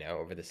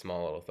 over this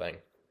small little thing.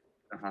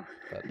 Uh-huh.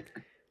 But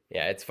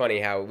yeah, it's funny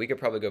how we could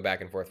probably go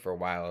back and forth for a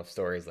while of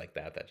stories like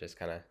that just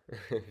kind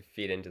of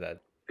feed into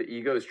that. The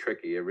ego is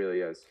tricky. It really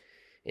is.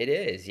 It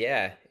is,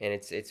 yeah, and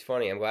it's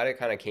funny. I'm glad it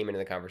kind of came into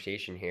the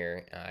conversation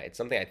here. It's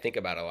something I think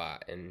about a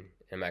lot, and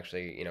I'm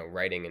actually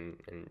writing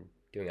and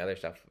doing other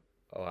stuff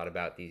a lot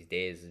about these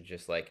days. Is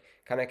just like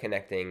kind of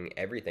connecting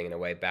everything in a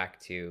way back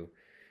to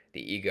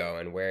the ego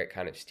and where it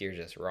kind of steers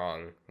us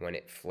wrong when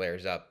it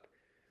flares up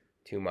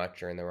too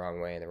much or in the wrong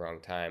way in the wrong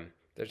time.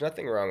 There's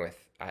nothing wrong with,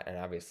 and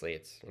obviously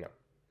it's,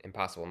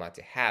 impossible not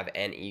to have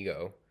an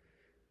ego,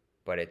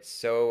 but it's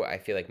so, I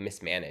feel like,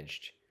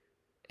 mismanaged.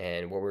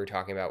 And what we were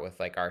talking about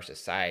with like our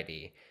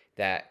society,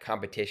 that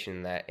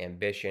competition, that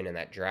ambition, and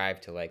that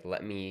drive to like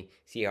let me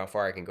see how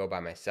far I can go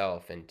by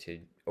myself and to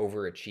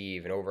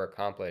overachieve and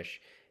overaccomplish.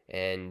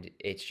 And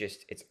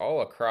it's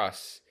all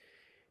across,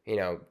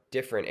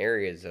 different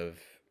areas of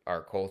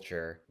our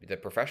culture, the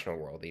professional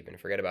world, even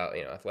forget about,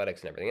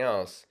 athletics and everything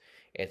else.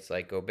 It's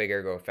like go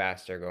bigger, go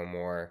faster, go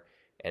more.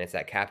 And it's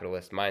that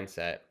capitalist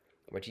mindset,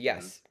 which,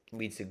 yes,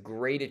 leads to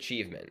great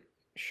achievement,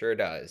 sure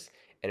does.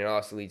 And it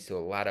also leads to a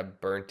lot of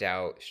burnt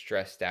out,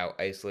 stressed out,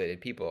 isolated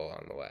people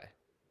along the way.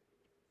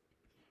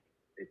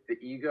 The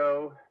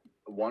ego,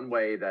 one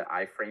way that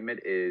I frame it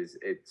is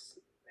it's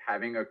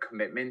having a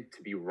commitment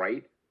to be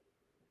right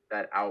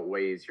that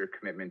outweighs your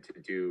commitment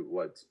to do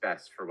what's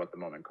best for what the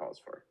moment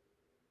calls for.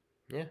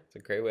 Yeah, it's a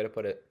great way to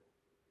put it.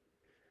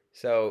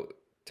 So,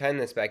 tying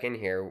this back in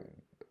here,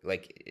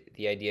 like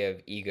the idea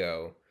of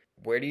ego,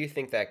 where do you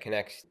think that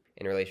connects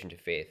in relation to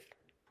faith?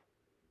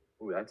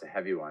 Ooh, that's a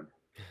heavy one.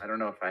 I don't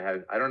know if I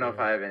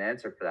have an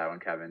answer for that one,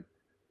 Kevin.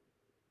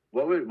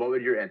 What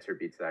would your answer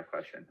be to that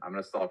question? I'm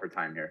gonna stall for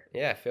time here.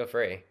 Yeah, feel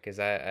free, because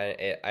I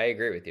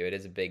agree with you. It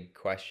is a big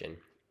question,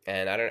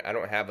 and I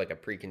don't have like a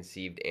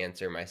preconceived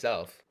answer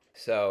myself.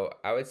 So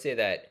I would say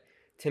that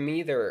to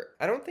me,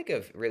 I don't think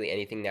of really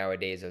anything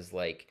nowadays as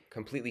like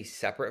completely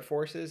separate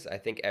forces. I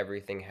think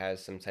everything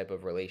has some type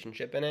of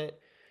relationship in it.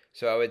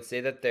 So I would say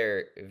that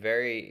they're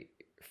very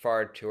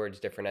far towards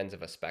different ends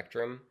of a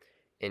spectrum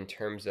in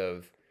terms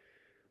of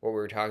what we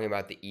were talking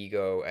about, the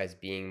ego as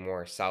being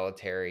more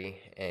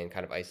solitary and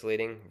kind of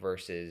isolating,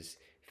 versus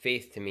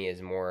faith to me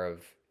is more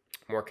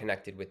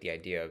connected with the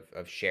idea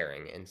of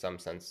sharing in some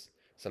sense,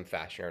 some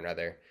fashion or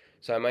another.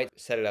 So I might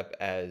set it up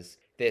as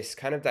this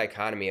kind of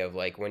dichotomy of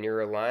like when you're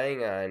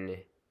relying on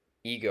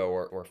ego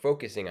or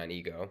focusing on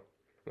ego,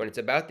 when it's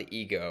about the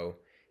ego,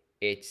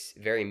 it's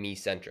very me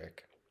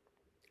centric.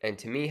 And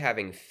to me,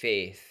 having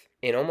faith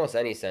in almost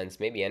any sense,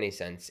 maybe any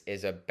sense,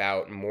 is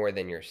about more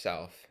than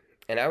yourself.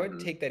 And I would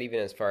take that even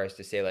as far as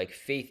to say like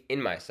faith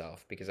in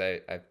myself, because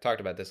I've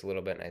talked about this a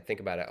little bit and I think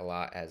about it a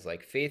lot as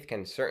like faith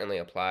can certainly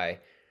apply.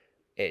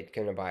 It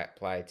can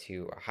apply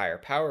to a higher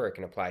power. It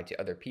can apply to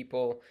other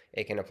people.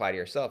 It can apply to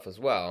yourself as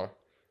well.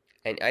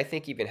 And I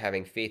think even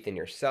having faith in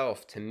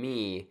yourself, to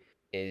me,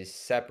 is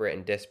separate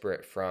and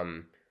disparate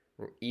from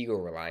ego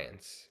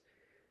reliance.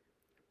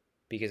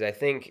 Because I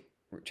think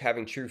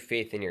having true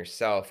faith in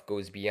yourself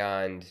goes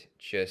beyond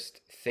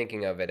just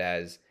thinking of it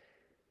as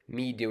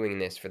me doing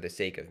this for the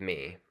sake of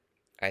me.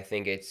 I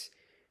think it's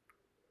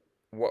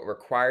what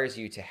requires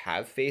you to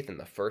have faith in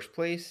the first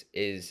place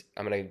is,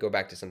 I'm going to go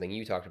back to something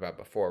you talked about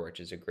before, which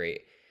is a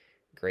great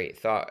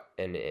thought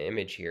and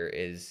image here,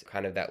 is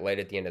kind of that light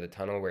at the end of the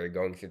tunnel where you're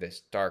going through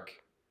this dark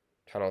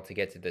tunnel to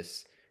get to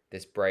this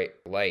bright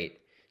light,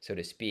 so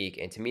to speak.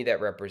 And to me, that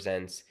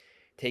represents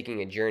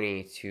taking a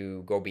journey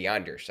to go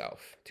beyond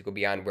yourself, to go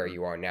beyond where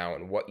you are now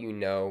and what you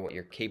know, what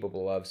you're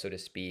capable of, so to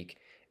speak,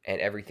 and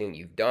everything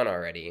you've done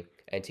already.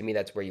 And to me,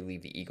 that's where you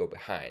leave the ego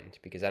behind,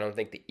 because I don't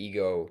think the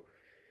ego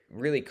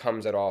really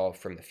comes at all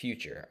from the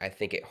future. I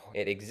think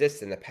it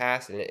exists in the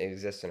past and it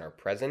exists in our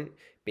present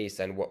based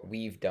on what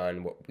we've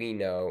done, what we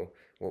know,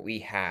 what we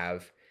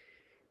have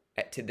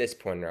to this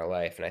point in our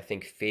life. And I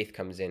think faith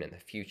comes in the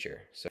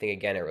future. So I think,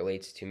 again, it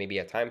relates to maybe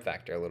a time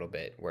factor a little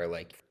bit, where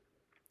like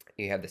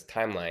you have this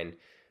timeline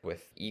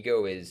with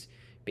ego is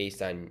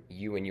based on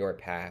you and your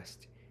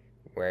past,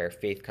 where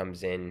faith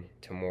comes in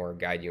to more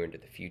guide you into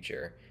the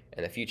future.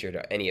 And the future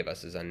to any of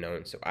us is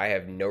unknown. So I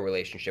have no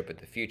relationship with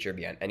the future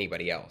beyond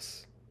anybody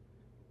else,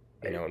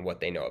 and what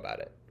they know about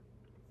it.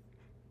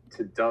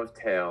 To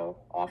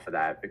dovetail off of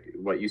that,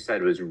 what you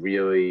said was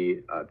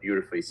really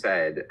beautifully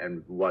said.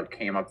 And what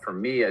came up for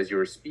me as you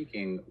were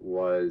speaking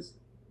was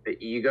the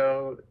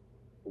ego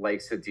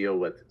likes to deal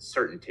with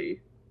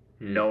certainty,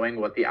 knowing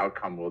what the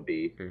outcome will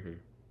be.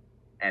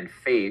 And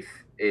faith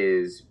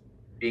is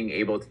being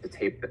able to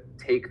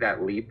take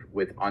that leap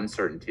with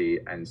uncertainty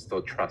and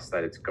still trust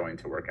that it's going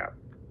to work out.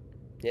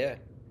 Yeah,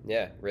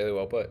 really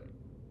well put.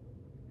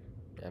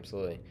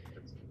 Absolutely.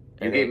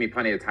 You gave me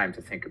plenty of time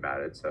to think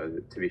about it, so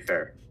to be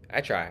fair. I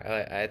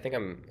try. I think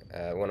I'm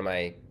one of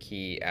my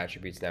key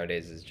attributes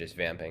nowadays is just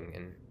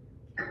vamping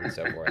and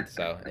so forth.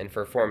 So, and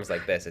for forums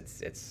like this,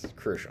 it's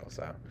crucial.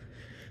 So,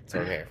 that's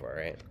what I'm here for,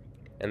 right?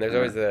 And there's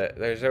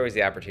always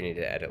the opportunity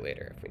to edit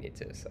later if we need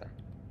to. So,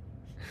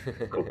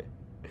 cool.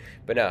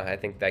 But no, I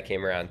think that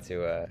came around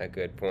to a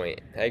good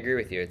point. I agree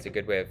with you. It's a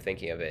good way of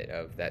thinking of it,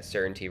 of that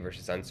certainty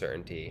versus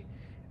uncertainty.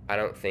 I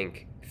don't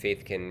think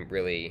faith can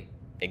really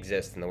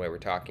exist in the way we're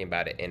talking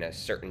about it in a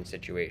certain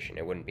situation.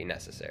 It wouldn't be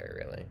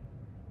necessary, really.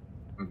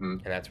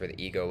 And that's where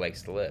the ego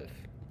likes to live.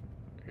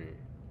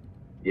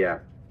 Yeah.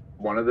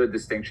 One of the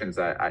distinctions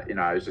that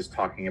I was just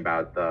talking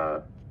about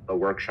the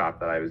workshop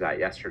that I was at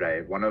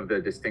yesterday. One of the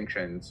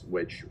distinctions,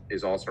 which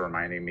is also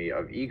reminding me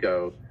of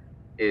ego,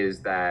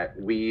 is that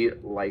we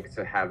like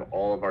to have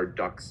all of our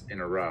ducks in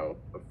a row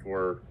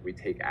before we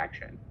take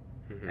action.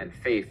 Mm-hmm. And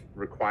faith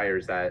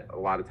requires that a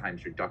lot of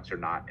times your ducks are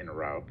not in a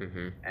row.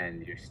 Mm-hmm.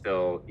 And you're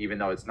still, even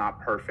though it's not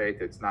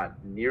perfect, it's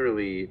not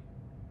nearly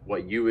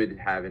what you would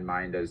have in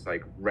mind as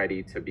like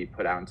ready to be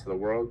put out into the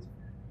world.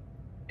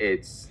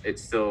 It's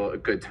still a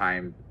good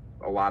time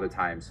a lot of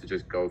times to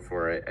just go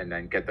for it and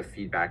then get the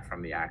feedback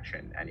from the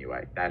action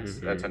anyway. That's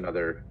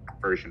another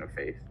version of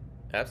faith.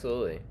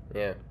 Absolutely.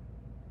 Yeah,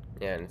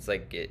 and it's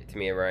like, to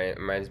me, it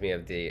reminds me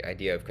of the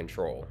idea of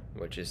control,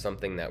 which is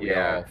something that we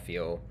all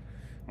feel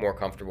more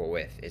comfortable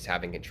with, is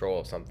having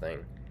control of something.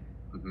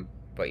 Mm-hmm.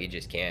 But you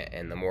just can't.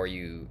 And the more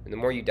you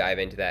dive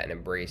into that and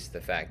embrace the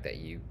fact that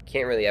you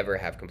can't really ever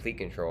have complete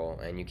control,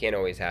 and you can't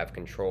always have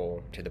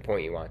control to the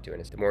point you want to,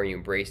 and it's the more you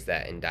embrace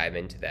that and dive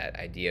into that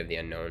idea of the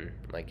unknown,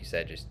 like you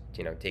said, just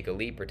take a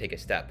leap or take a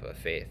step of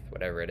faith,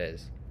 whatever it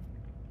is.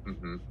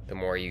 Mm-hmm. The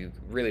more you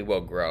really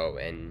will grow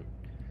and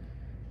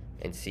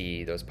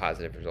see those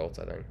positive results,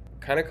 I think.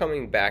 Kind of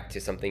coming back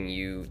to something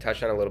you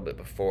touched on a little bit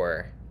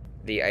before,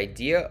 the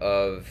idea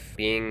of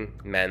being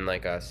men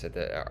like us at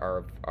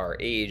our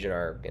age and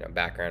our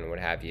background, what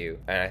have you,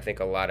 and I think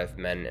a lot of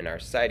men in our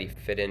society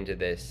fit into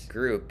this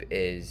group,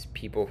 is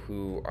people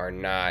who are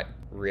not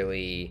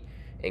really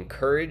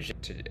encouraged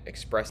to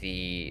express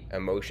the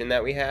emotion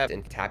that we have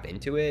and tap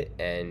into it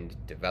and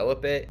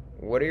develop it.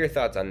 What are your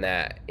thoughts on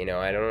that? I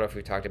don't know if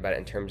we've talked about it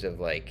in terms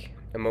of like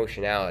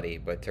emotionality,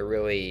 but to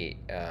really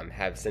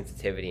have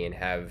sensitivity and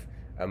have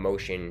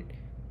emotion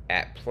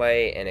at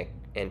play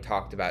and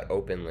talked about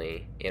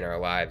openly in our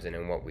lives and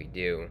in what we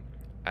do.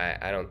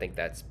 I don't think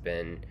that's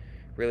been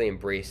really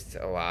embraced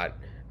a lot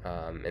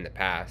in the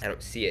past. I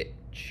don't see it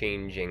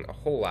changing a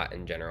whole lot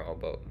in general,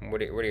 but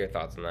what are your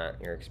thoughts on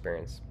that, your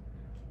experience?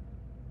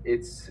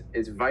 It's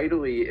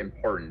vitally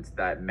important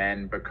that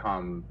men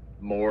become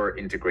more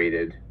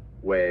integrated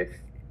with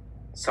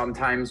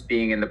sometimes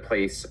being in the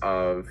place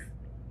of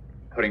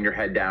putting your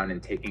head down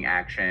and taking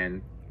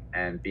action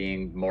and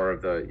being more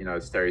of the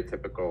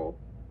stereotypical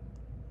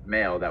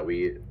male that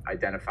we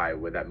identify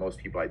with, that most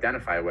people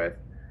identify with.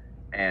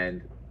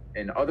 And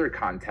in other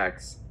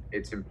contexts,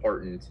 it's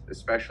important,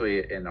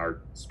 especially in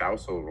our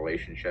spousal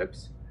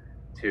relationships,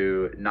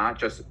 to not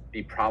just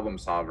be problem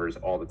solvers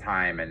all the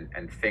time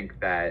and think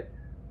that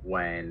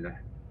when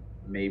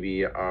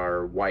maybe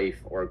our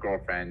wife or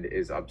girlfriend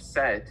is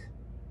upset,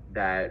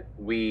 that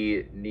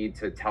we need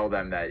to tell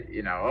them that,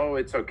 oh,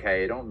 it's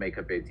okay, don't make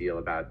a big deal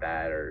about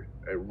that, or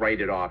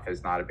write it off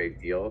as not a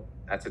big deal.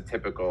 That's a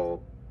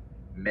typical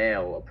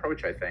male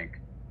approach, I think.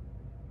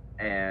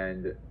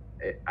 And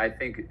I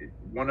think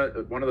one of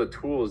the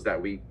tools that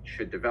we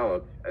should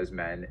develop as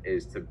men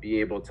is to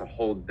be able to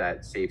hold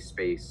that safe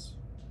space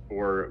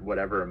for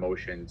whatever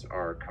emotions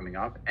are coming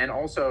up, and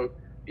also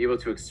be able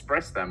to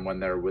express them when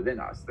they're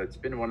within us. That's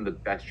been one of the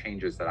best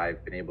changes that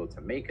I've been able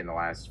to make in the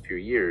last few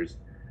years,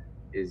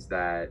 is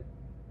that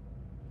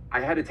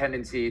I had a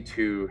tendency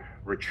to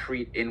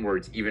retreat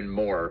inwards even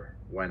more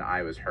when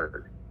I was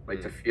hurt. Like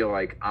to feel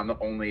like I'm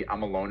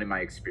alone in my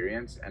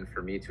experience, and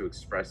for me to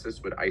express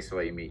this would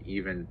isolate me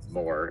even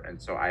more,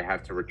 and so I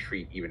have to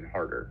retreat even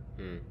harder.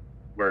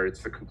 Where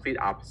it's the complete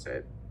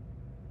opposite.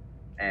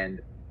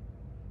 And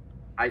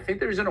I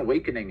think there's an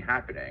awakening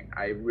happening.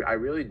 I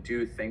really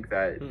do think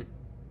that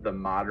the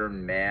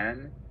modern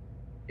man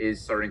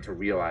is starting to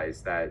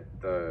realize that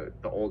the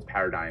old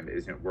paradigm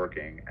isn't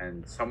working,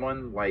 and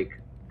someone like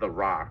The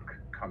Rock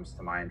comes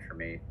to mind for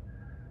me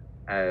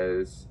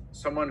as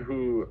someone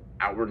who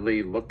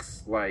outwardly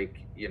looks like,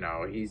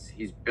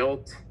 he's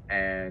built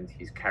and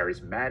he's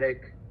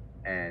charismatic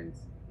and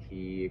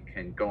he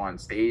can go on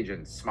stage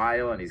and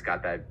smile and he's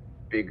got that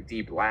big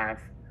deep laugh.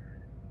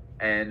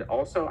 And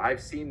also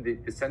I've seen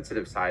the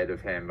sensitive side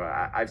of him.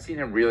 I've seen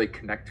him really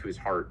connect to his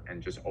heart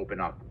and just open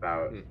up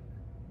about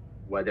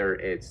whether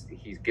it's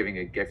he's giving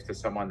a gift to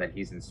someone that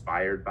he's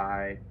inspired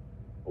by,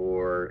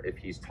 or if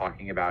he's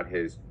talking about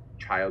his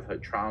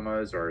childhood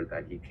traumas, or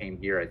that he came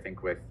here, I think,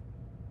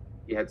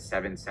 he had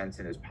 7 cents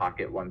in his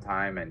pocket one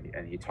time,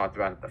 and he talked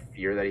about the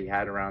fear that he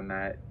had around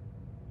that.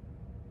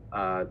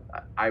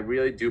 I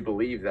really do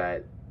believe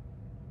that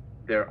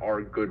there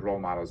are good role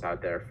models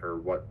out there for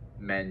what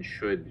men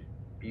should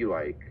be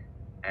like,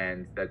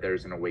 and that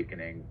there's an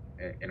awakening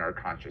in our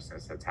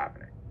consciousness that's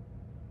happening.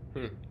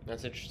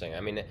 That's interesting.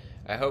 I mean,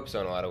 I hope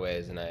so in a lot of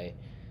ways, and I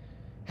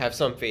have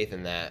some faith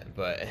in that.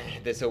 But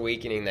this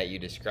awakening that you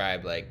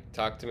described, like,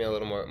 talk to me a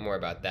little more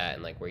about that,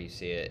 and like where you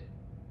see it,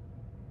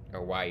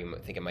 or why you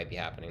think it might be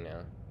happening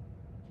now.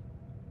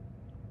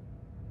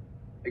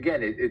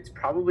 Again, it's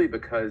probably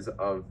because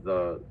of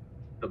the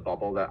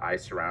bubble that I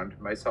surround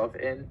myself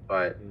in,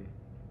 but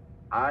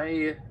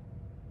I'm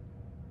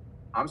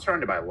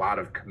surrounded by a lot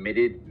of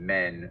committed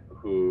men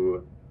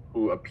who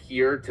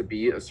appear to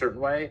be a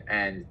certain way,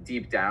 and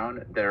deep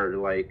down they're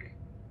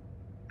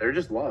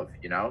just love,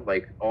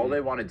 like all they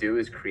want to do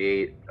is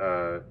create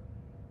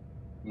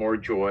more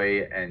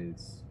joy and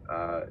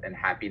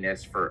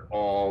happiness for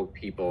all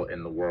people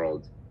in the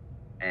world.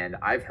 And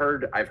I've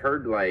heard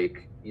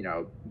like,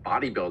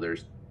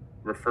 bodybuilders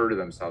refer to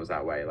themselves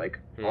that way. Like,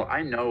 Hmm.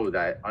 I know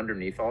that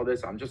underneath all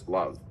this, I'm just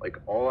love. Like,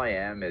 all I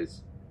am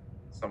is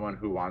someone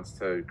who wants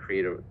to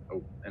create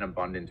an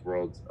abundant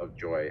world of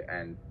joy.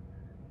 And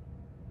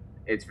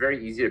it's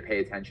very easy to pay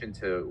attention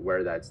to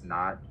where that's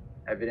not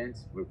evident.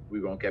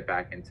 We won't get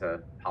back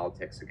into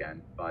politics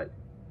again, but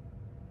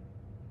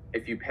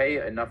if you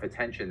pay enough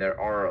attention, there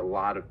are a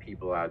lot of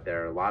people out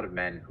there, a lot of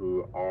men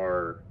who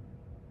are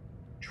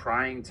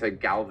trying to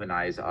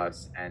galvanize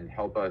us and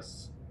help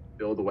us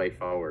build a way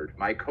forward.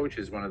 My coach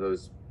is one of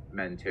those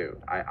men too.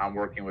 I'm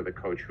working with a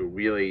coach who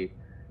really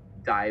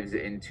dives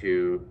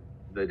into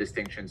the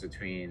distinctions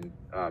between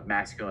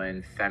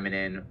masculine,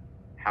 feminine,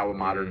 how a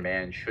modern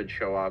man should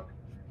show up.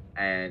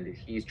 And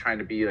he's trying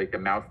to be like the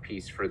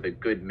mouthpiece for the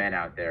good men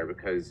out there,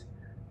 because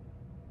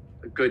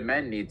good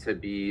men need to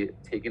be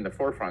taking the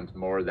forefront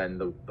more than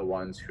the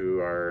ones who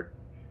are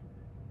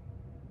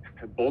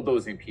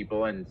bulldozing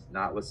people and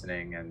not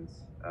listening, and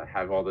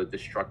have all the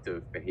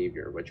destructive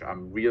behavior, which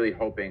I'm really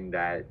hoping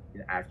that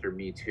after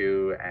Me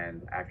Too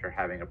and after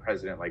having a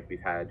president like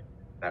we've had,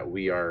 that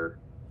we are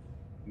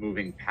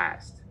moving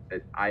past.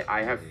 That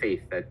I have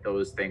faith that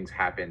those things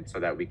happen so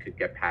that we could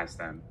get past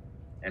them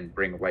and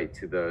bring light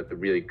to the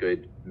really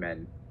good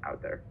men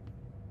out there.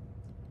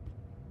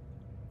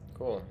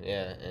 Cool.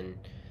 Yeah,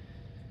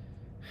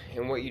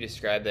 and what you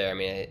described there, I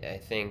mean, I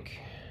think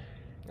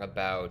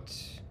about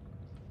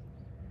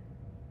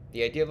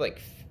the idea of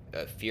like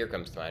fear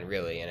comes to mind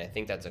really, and I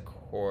think that's a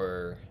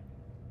core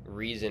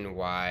reason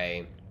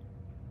why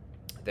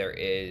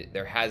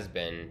there has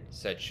been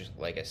such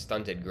like a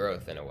stunted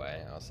growth in a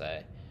way, I'll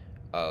say,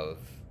 of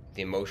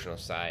the emotional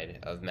side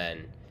of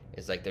men.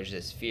 Is like there's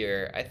this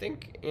fear. I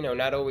think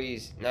not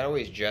always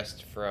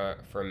just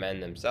for men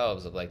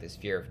themselves, of like this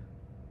fear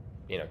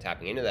of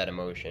tapping into that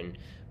emotion,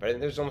 but I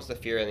think there's almost a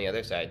fear on the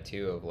other side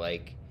too of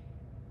like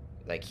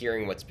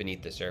hearing what's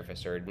beneath the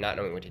surface or not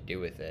knowing what to do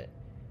with it.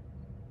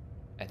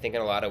 I think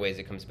in a lot of ways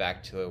it comes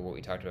back to what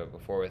we talked about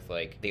before with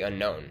like the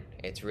unknown.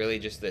 It's really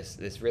just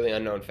this really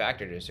unknown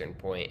factor to a certain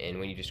point. And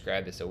when you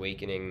describe this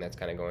awakening that's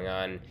kind of going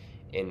on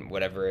in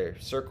whatever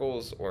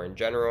circles or in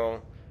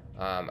general,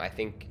 I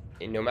think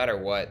no matter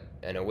what,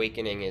 an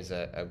awakening is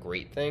a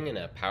great thing and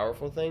a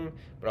powerful thing,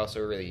 but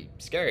also a really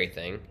scary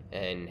thing.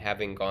 And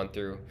having gone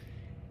through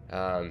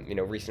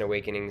recent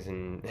awakenings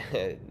in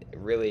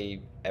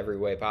really every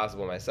way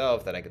possible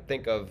myself that I could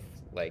think of,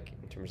 like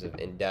in terms of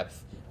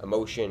in-depth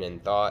emotion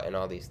and thought and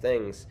all these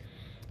things,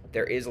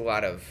 there is a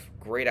lot of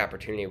great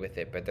opportunity with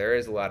it, but there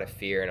is a lot of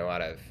fear and a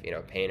lot of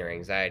pain or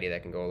anxiety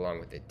that can go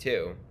along with it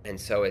too. And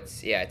so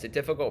it's a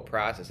difficult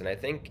process, and I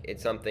think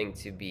it's something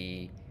to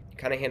be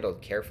kind of handled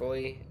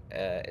carefully,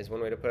 is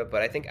one way to put it.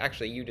 But I think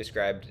actually you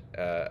described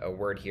a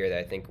word here that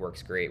I think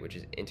works great, which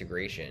is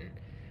integration.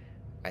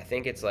 I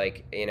think it's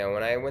like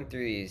when I went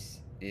through these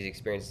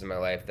experiences in my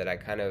life that I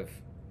kind of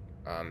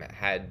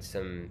had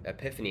some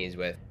epiphanies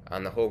with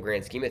on the whole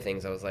grand scheme of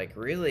things. I was like,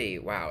 really,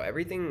 wow,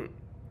 everything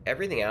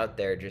out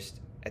there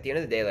just at the end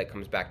of the day like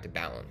comes back to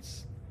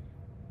balance,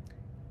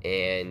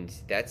 and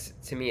that's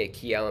to me a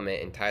key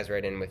element and ties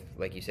right in with,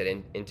 like you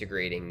said,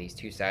 integrating these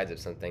two sides of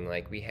something.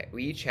 Like we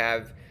each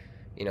have,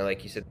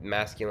 like you said,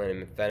 masculine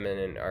and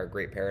feminine are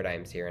great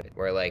paradigms here,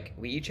 where like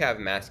we each have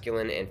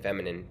masculine and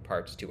feminine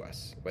parts to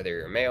us, whether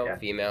you're male, Yeah.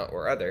 female,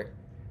 or other.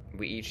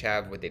 We each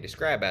have what they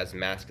describe as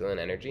masculine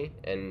energy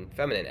and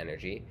feminine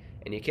energy,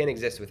 and you can't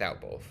exist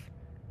without both.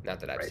 Not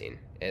that I've Right. seen,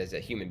 as a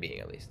human being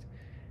at least.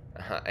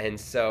 And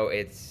so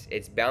it's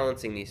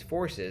balancing these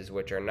forces,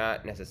 which are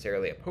not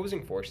necessarily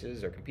opposing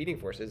forces or competing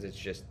forces. It's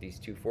just these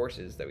two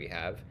forces that we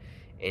have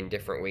in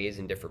different ways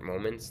in different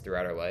moments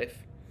throughout our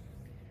life.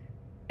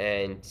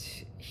 And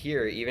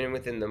here, even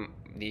within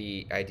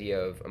the idea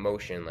of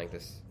emotion, like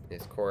this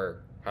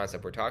core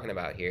concept we're talking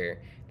about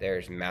here,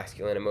 there's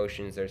masculine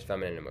emotions, there's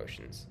feminine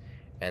emotions,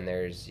 and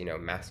there's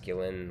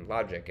masculine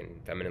logic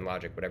and feminine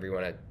logic, whatever you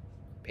want to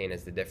paint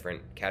as the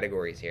different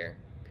categories here.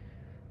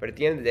 But at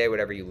the end of the day,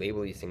 whatever you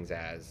label these things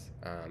as,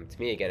 to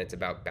me, again, it's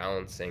about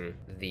balancing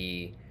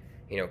the,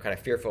 kind of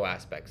fearful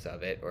aspects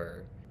of it,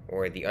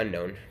 or the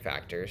unknown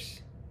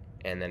factors,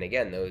 and then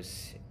again,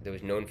 those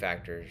known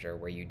factors are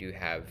where you do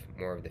have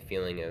more of the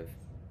feeling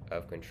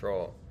of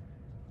control.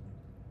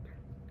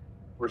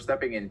 We're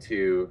stepping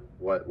into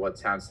what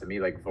sounds to me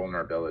like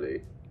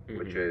vulnerability,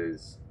 which Mm-hmm.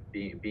 is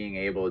being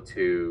able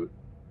to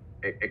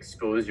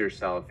expose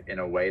yourself in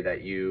a way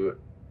that you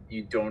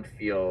don't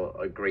feel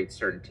a great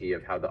certainty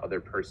of how the other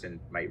person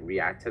might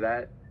react to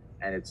that,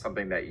 and it's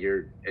something that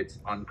it's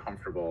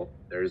uncomfortable.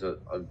 There's a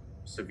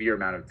severe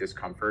amount of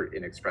discomfort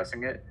in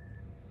expressing it.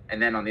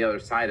 And then on the other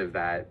side of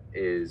that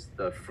is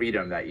the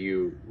freedom that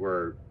you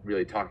were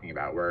really talking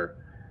about, where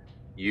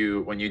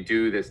when you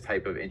do this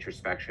type of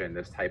introspection,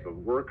 this type of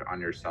work on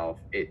yourself,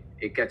 it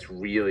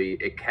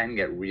can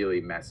get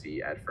really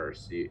messy at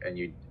first, and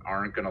you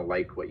aren't going to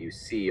like what you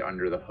see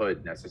under the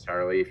hood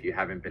necessarily if you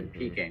haven't been Mm-hmm.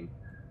 peeking.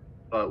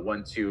 But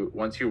once you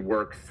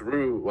work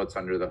through what's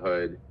under the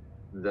hood,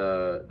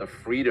 the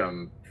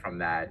freedom from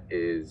that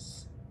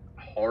is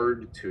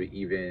hard to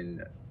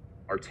even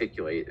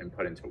articulate and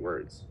put into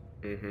words.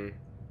 Mm-hmm.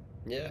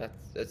 Yeah,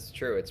 that's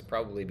true. It's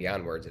probably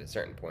beyond words at a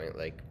certain point.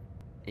 Like,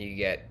 you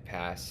get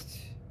past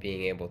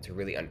being able to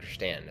really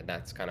understand, and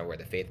that's kind of where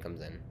the faith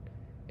comes in.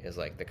 Is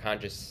like the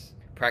conscious,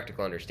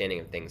 practical understanding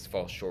of things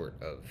falls short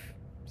of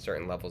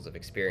certain levels of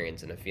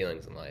experience and of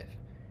feelings in life.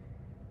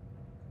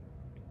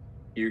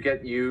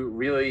 You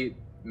really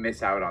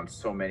miss out on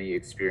so many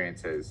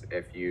experiences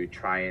if you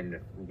try and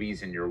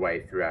reason your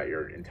way throughout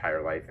your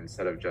entire life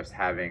instead of just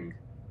having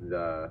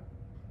the,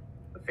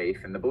 the faith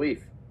and the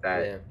belief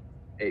that Yeah,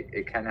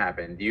 it can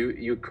happen.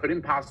 You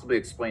couldn't possibly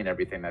explain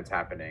everything that's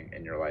happening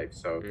in your life,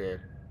 so yeah.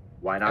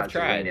 why I've not just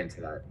lean tried.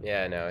 into that?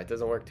 Yeah, no, it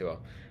doesn't work too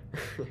well.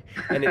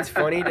 And it's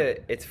funny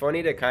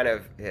to kind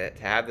of to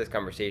have this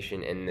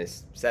conversation in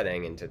this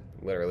setting and to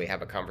literally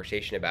have a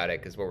conversation about it,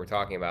 because what we're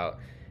talking about,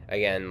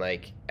 again,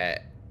 like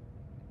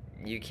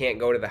you can't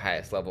go to the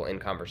highest level in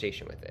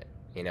conversation with it.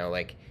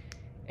 Like,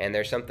 and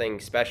there's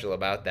something special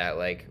about that.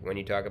 Like when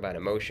you talk about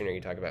emotion, or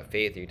you talk about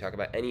faith, or you talk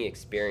about any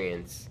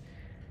experience,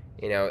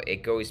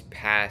 it goes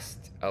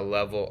past a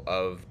level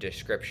of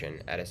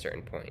description at a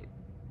certain point.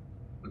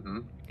 Hmm.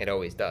 It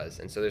always does.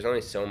 And so there's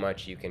only so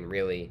much you can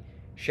really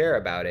share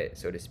about it,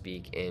 so to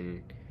speak,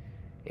 in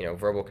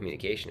verbal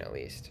communication, at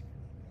least.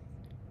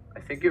 I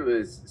think it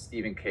was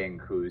Stephen King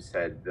who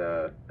said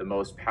the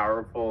most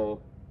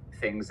powerful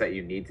things that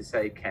you need to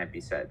say can't be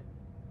said.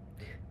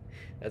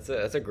 That's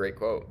a great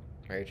quote.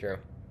 Very true.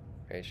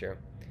 Very true.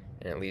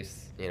 And it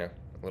leaves a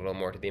little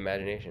more to the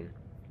imagination.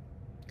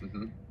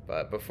 Hmm.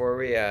 But before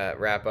we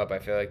wrap up, I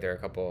feel like there are a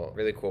couple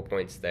really cool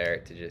points there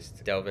to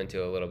just delve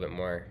into a little bit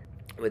more.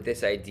 With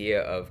this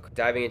idea of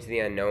diving into the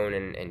unknown,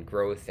 and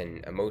growth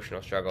and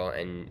emotional struggle,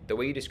 and the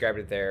way you described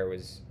it there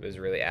was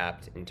really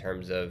apt in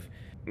terms of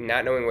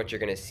not knowing what you're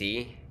going to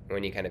see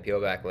when you kind of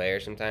peel back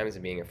layers sometimes,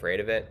 and being afraid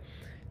of it.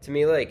 To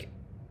me, like,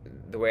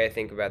 the way I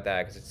think about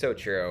that, because it's so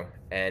true,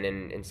 and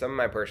in some of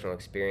my personal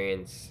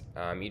experience,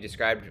 you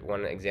described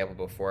one example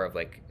before of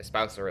like a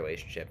spousal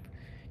relationship.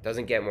 It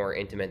doesn't get more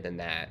intimate than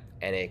that,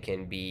 and it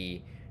can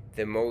be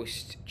the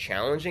most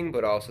challenging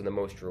but also the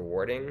most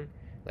rewarding.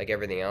 Like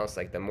everything else,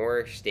 like the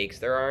more stakes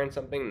there are in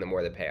something, the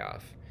more the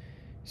payoff.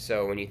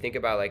 So when you think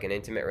about like an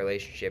intimate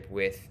relationship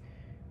with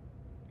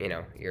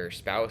your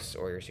spouse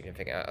or your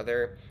significant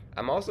other,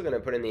 I'm also going to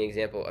put in the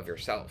example of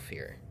yourself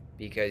here,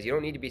 because you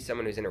don't need to be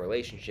someone who's in a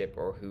relationship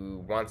or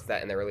who wants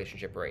that in their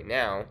relationship right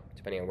now,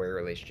 depending on where your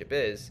relationship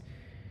is,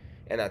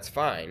 and that's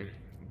fine.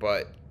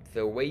 But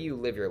the way you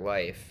live your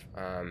life,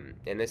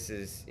 and this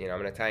is, I'm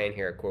going to tie in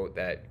here a quote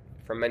that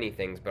from many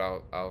things,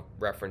 but I'll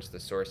reference the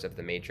source of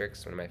The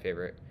Matrix, one of my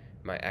favorite,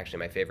 my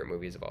favorite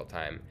movies of all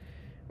time,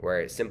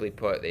 where simply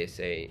put, they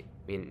say,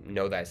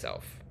 know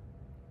thyself.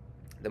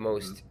 The Hmm.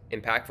 most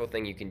impactful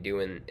thing you can do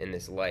in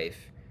this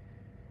life,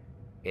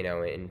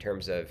 in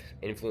terms of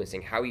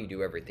influencing how you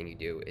do everything you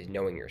do, is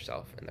knowing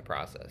yourself in the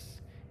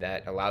process.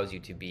 That allows you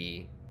to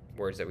be,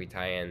 words that we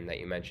tie in that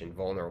you mentioned,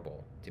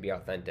 vulnerable, to be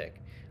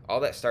authentic. All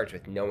that starts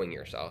with knowing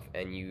yourself,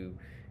 and you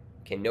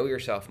can know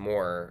yourself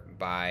more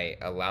by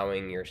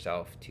allowing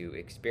yourself to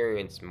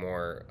experience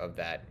more of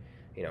that,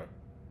 you know,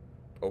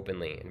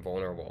 openly and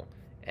vulnerable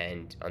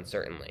and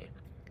uncertainly.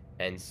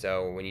 And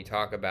so when you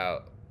talk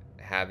about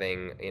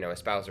having, a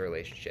spousal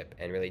relationship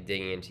and really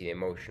digging into the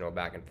emotional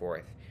back and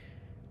forth,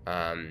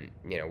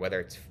 whether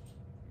it's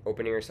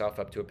opening yourself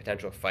up to a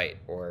potential fight,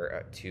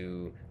 or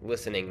to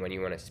listening when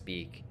you want to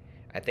speak,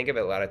 I think of it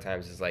a lot of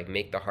times as like,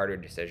 make the harder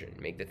decision,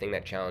 make the thing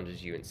that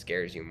challenges you and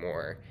scares you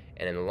more,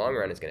 and in the long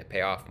run, Hmm. it's going to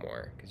pay off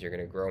more because you're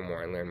going to grow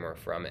more and learn more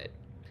from it.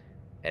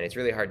 And it's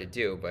really hard to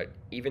do, but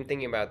even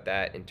thinking about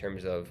that in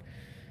terms of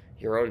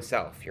your own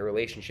self, your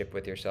relationship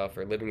with yourself,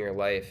 or living your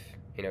life,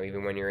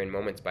 even when you're in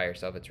moments by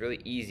yourself, it's really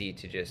easy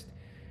to just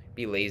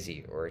be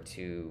lazy, or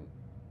to,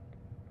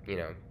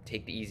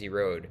 take the easy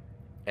road.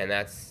 And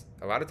that's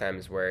a lot of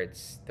times where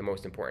it's the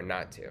most important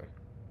not to,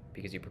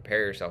 because you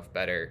prepare yourself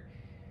better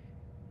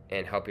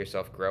and help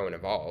yourself grow and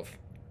evolve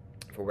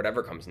for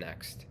whatever comes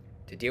next,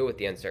 to deal with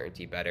the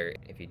uncertainty better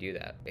if you do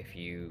that, if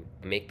you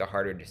make the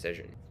harder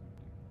decision.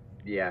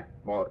 Yeah,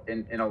 well,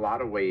 in a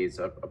lot of ways,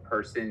 a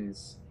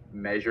person's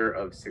measure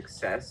of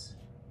success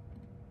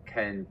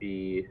can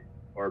be,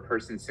 or a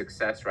person's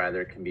success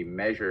rather, can be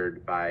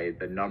measured by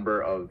the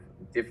number of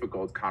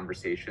difficult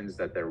conversations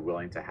that they're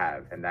willing to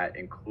have. And that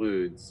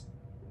includes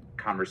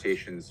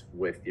conversations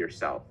with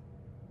yourself.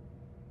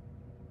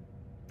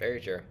 Very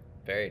true.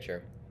 Very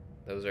true.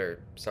 Those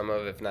are some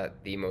of, if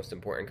not the most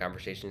important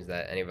conversations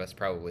that any of us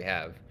probably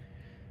have.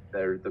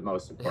 They're the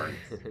most important.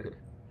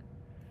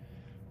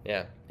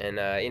 Yeah,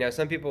 and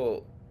some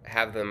people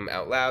have them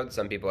out loud.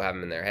 Some people have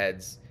them in their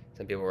heads.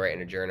 Some people write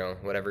in a journal.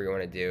 Whatever you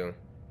want to do.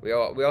 We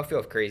all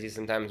feel crazy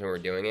sometimes when we're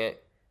doing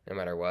it, no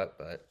matter what.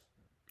 But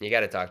you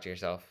got to talk to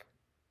yourself.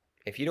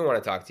 If you don't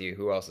want to talk to you,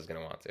 who else is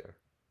going to want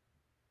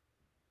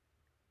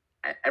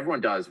Everyone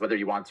does, whether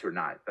you want to or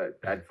not. to?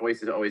 That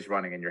voice is always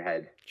running in your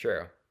head.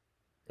 True.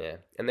 Yeah,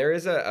 and there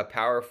is a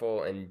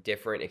powerful and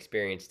different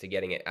experience to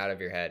getting it out of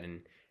your head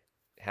and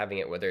having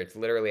it, whether it's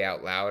literally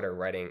out loud or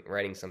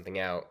writing something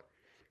out,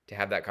 to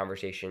have that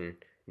conversation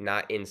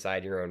not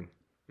inside your own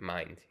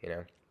mind.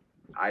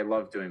 I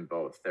love doing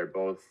both.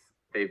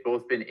 They've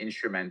both been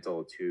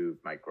instrumental to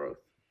my growth.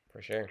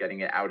 For sure. Get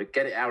it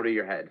out of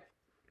your head.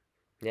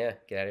 Yeah,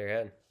 get out of your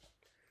head.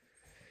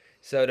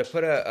 So to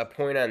put a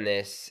point on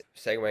this,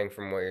 segueing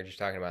from what you're just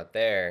talking about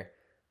there,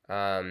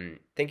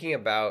 thinking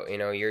about,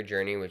 your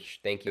journey, which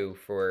thank you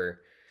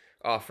for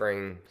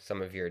offering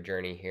some of your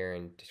journey here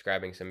and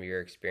describing some of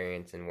your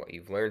experience and what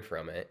you've learned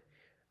from it.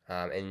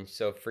 And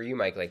so for you,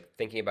 Mike, like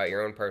thinking about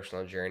your own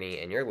personal journey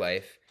and your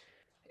life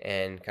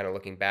and kind of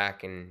looking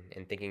back and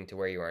thinking to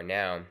where you are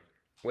now,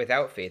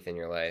 without faith in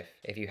your life,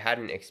 if you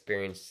hadn't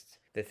experienced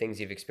the things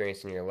you've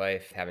experienced in your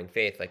life having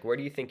faith, like where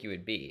do you think you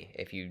would be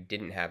if you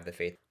didn't have the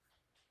faith?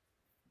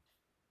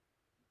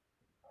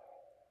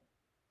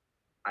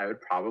 I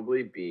would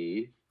probably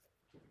be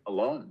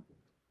alone,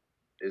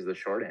 is the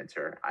short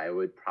answer. I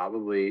would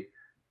probably,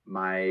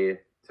 to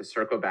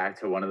circle back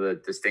to one of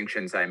the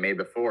distinctions I made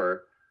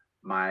before,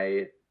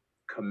 my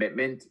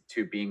commitment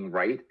to being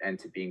right and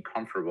to being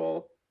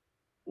comfortable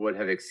would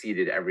have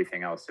exceeded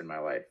everything else in my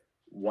life.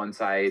 Once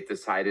I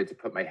decided to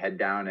put my head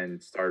down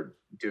and start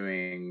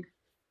doing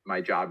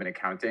my job in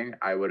accounting,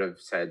 I would have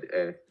said,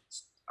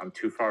 I'm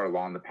too far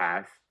along the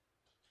path.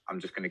 I'm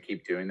just going to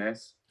keep doing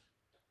this.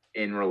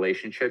 In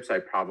relationships, I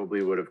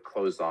probably would have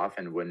closed off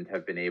and wouldn't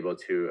have been able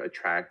to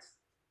attract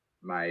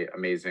my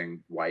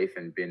amazing wife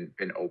and been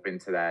open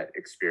to that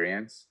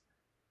experience.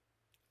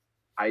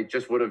 I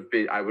would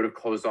have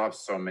closed off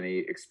so many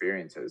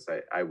experiences.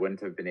 I wouldn't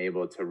have been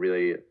able to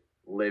really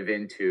live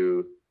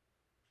into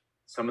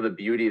some of the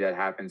beauty that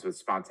happens with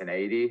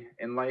spontaneity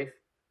in life,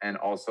 and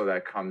also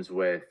that comes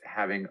with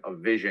having a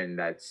vision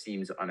that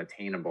seems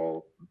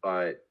unattainable,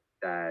 but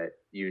that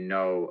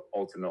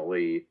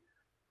ultimately,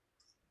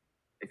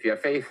 if you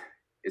have faith,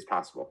 is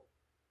possible.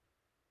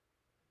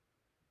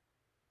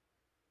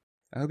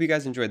 I hope you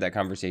guys enjoyed that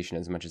conversation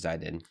as much as I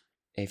did.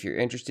 If you're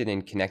interested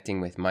in connecting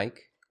with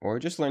Mike or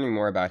just learning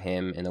more about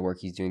him and the work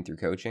he's doing through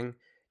coaching,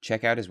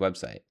 check out his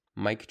website,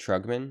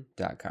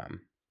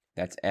 miketrugman.com.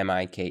 That's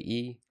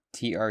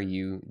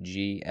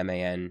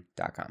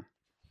MikeTrugman.com.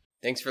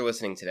 Thanks for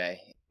listening today.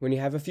 When you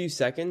have a few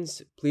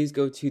seconds, please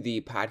go to the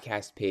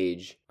podcast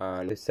page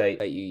on the site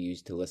that you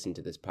use to listen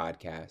to this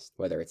podcast,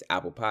 whether it's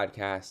Apple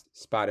Podcast,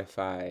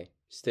 Spotify,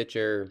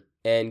 Stitcher,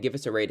 and give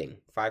us a rating.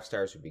 5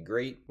 stars would be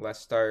great. Less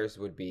stars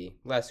would be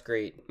less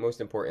great. Most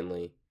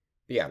importantly,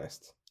 be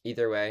honest.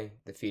 Either way,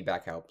 the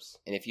feedback helps.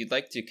 And if you'd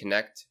like to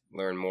connect,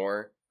 learn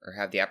more, or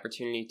have the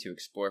opportunity to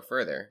explore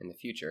further in the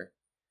future,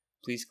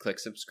 please click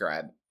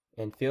subscribe.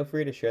 And feel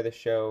free to share the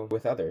show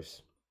with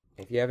others.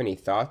 If you have any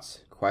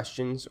thoughts,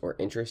 questions, or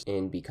interest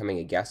in becoming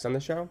a guest on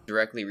the show,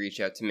 directly reach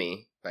out to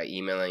me by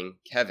emailing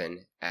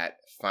Kevin at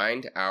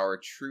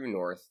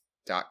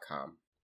findourtruenorth.com.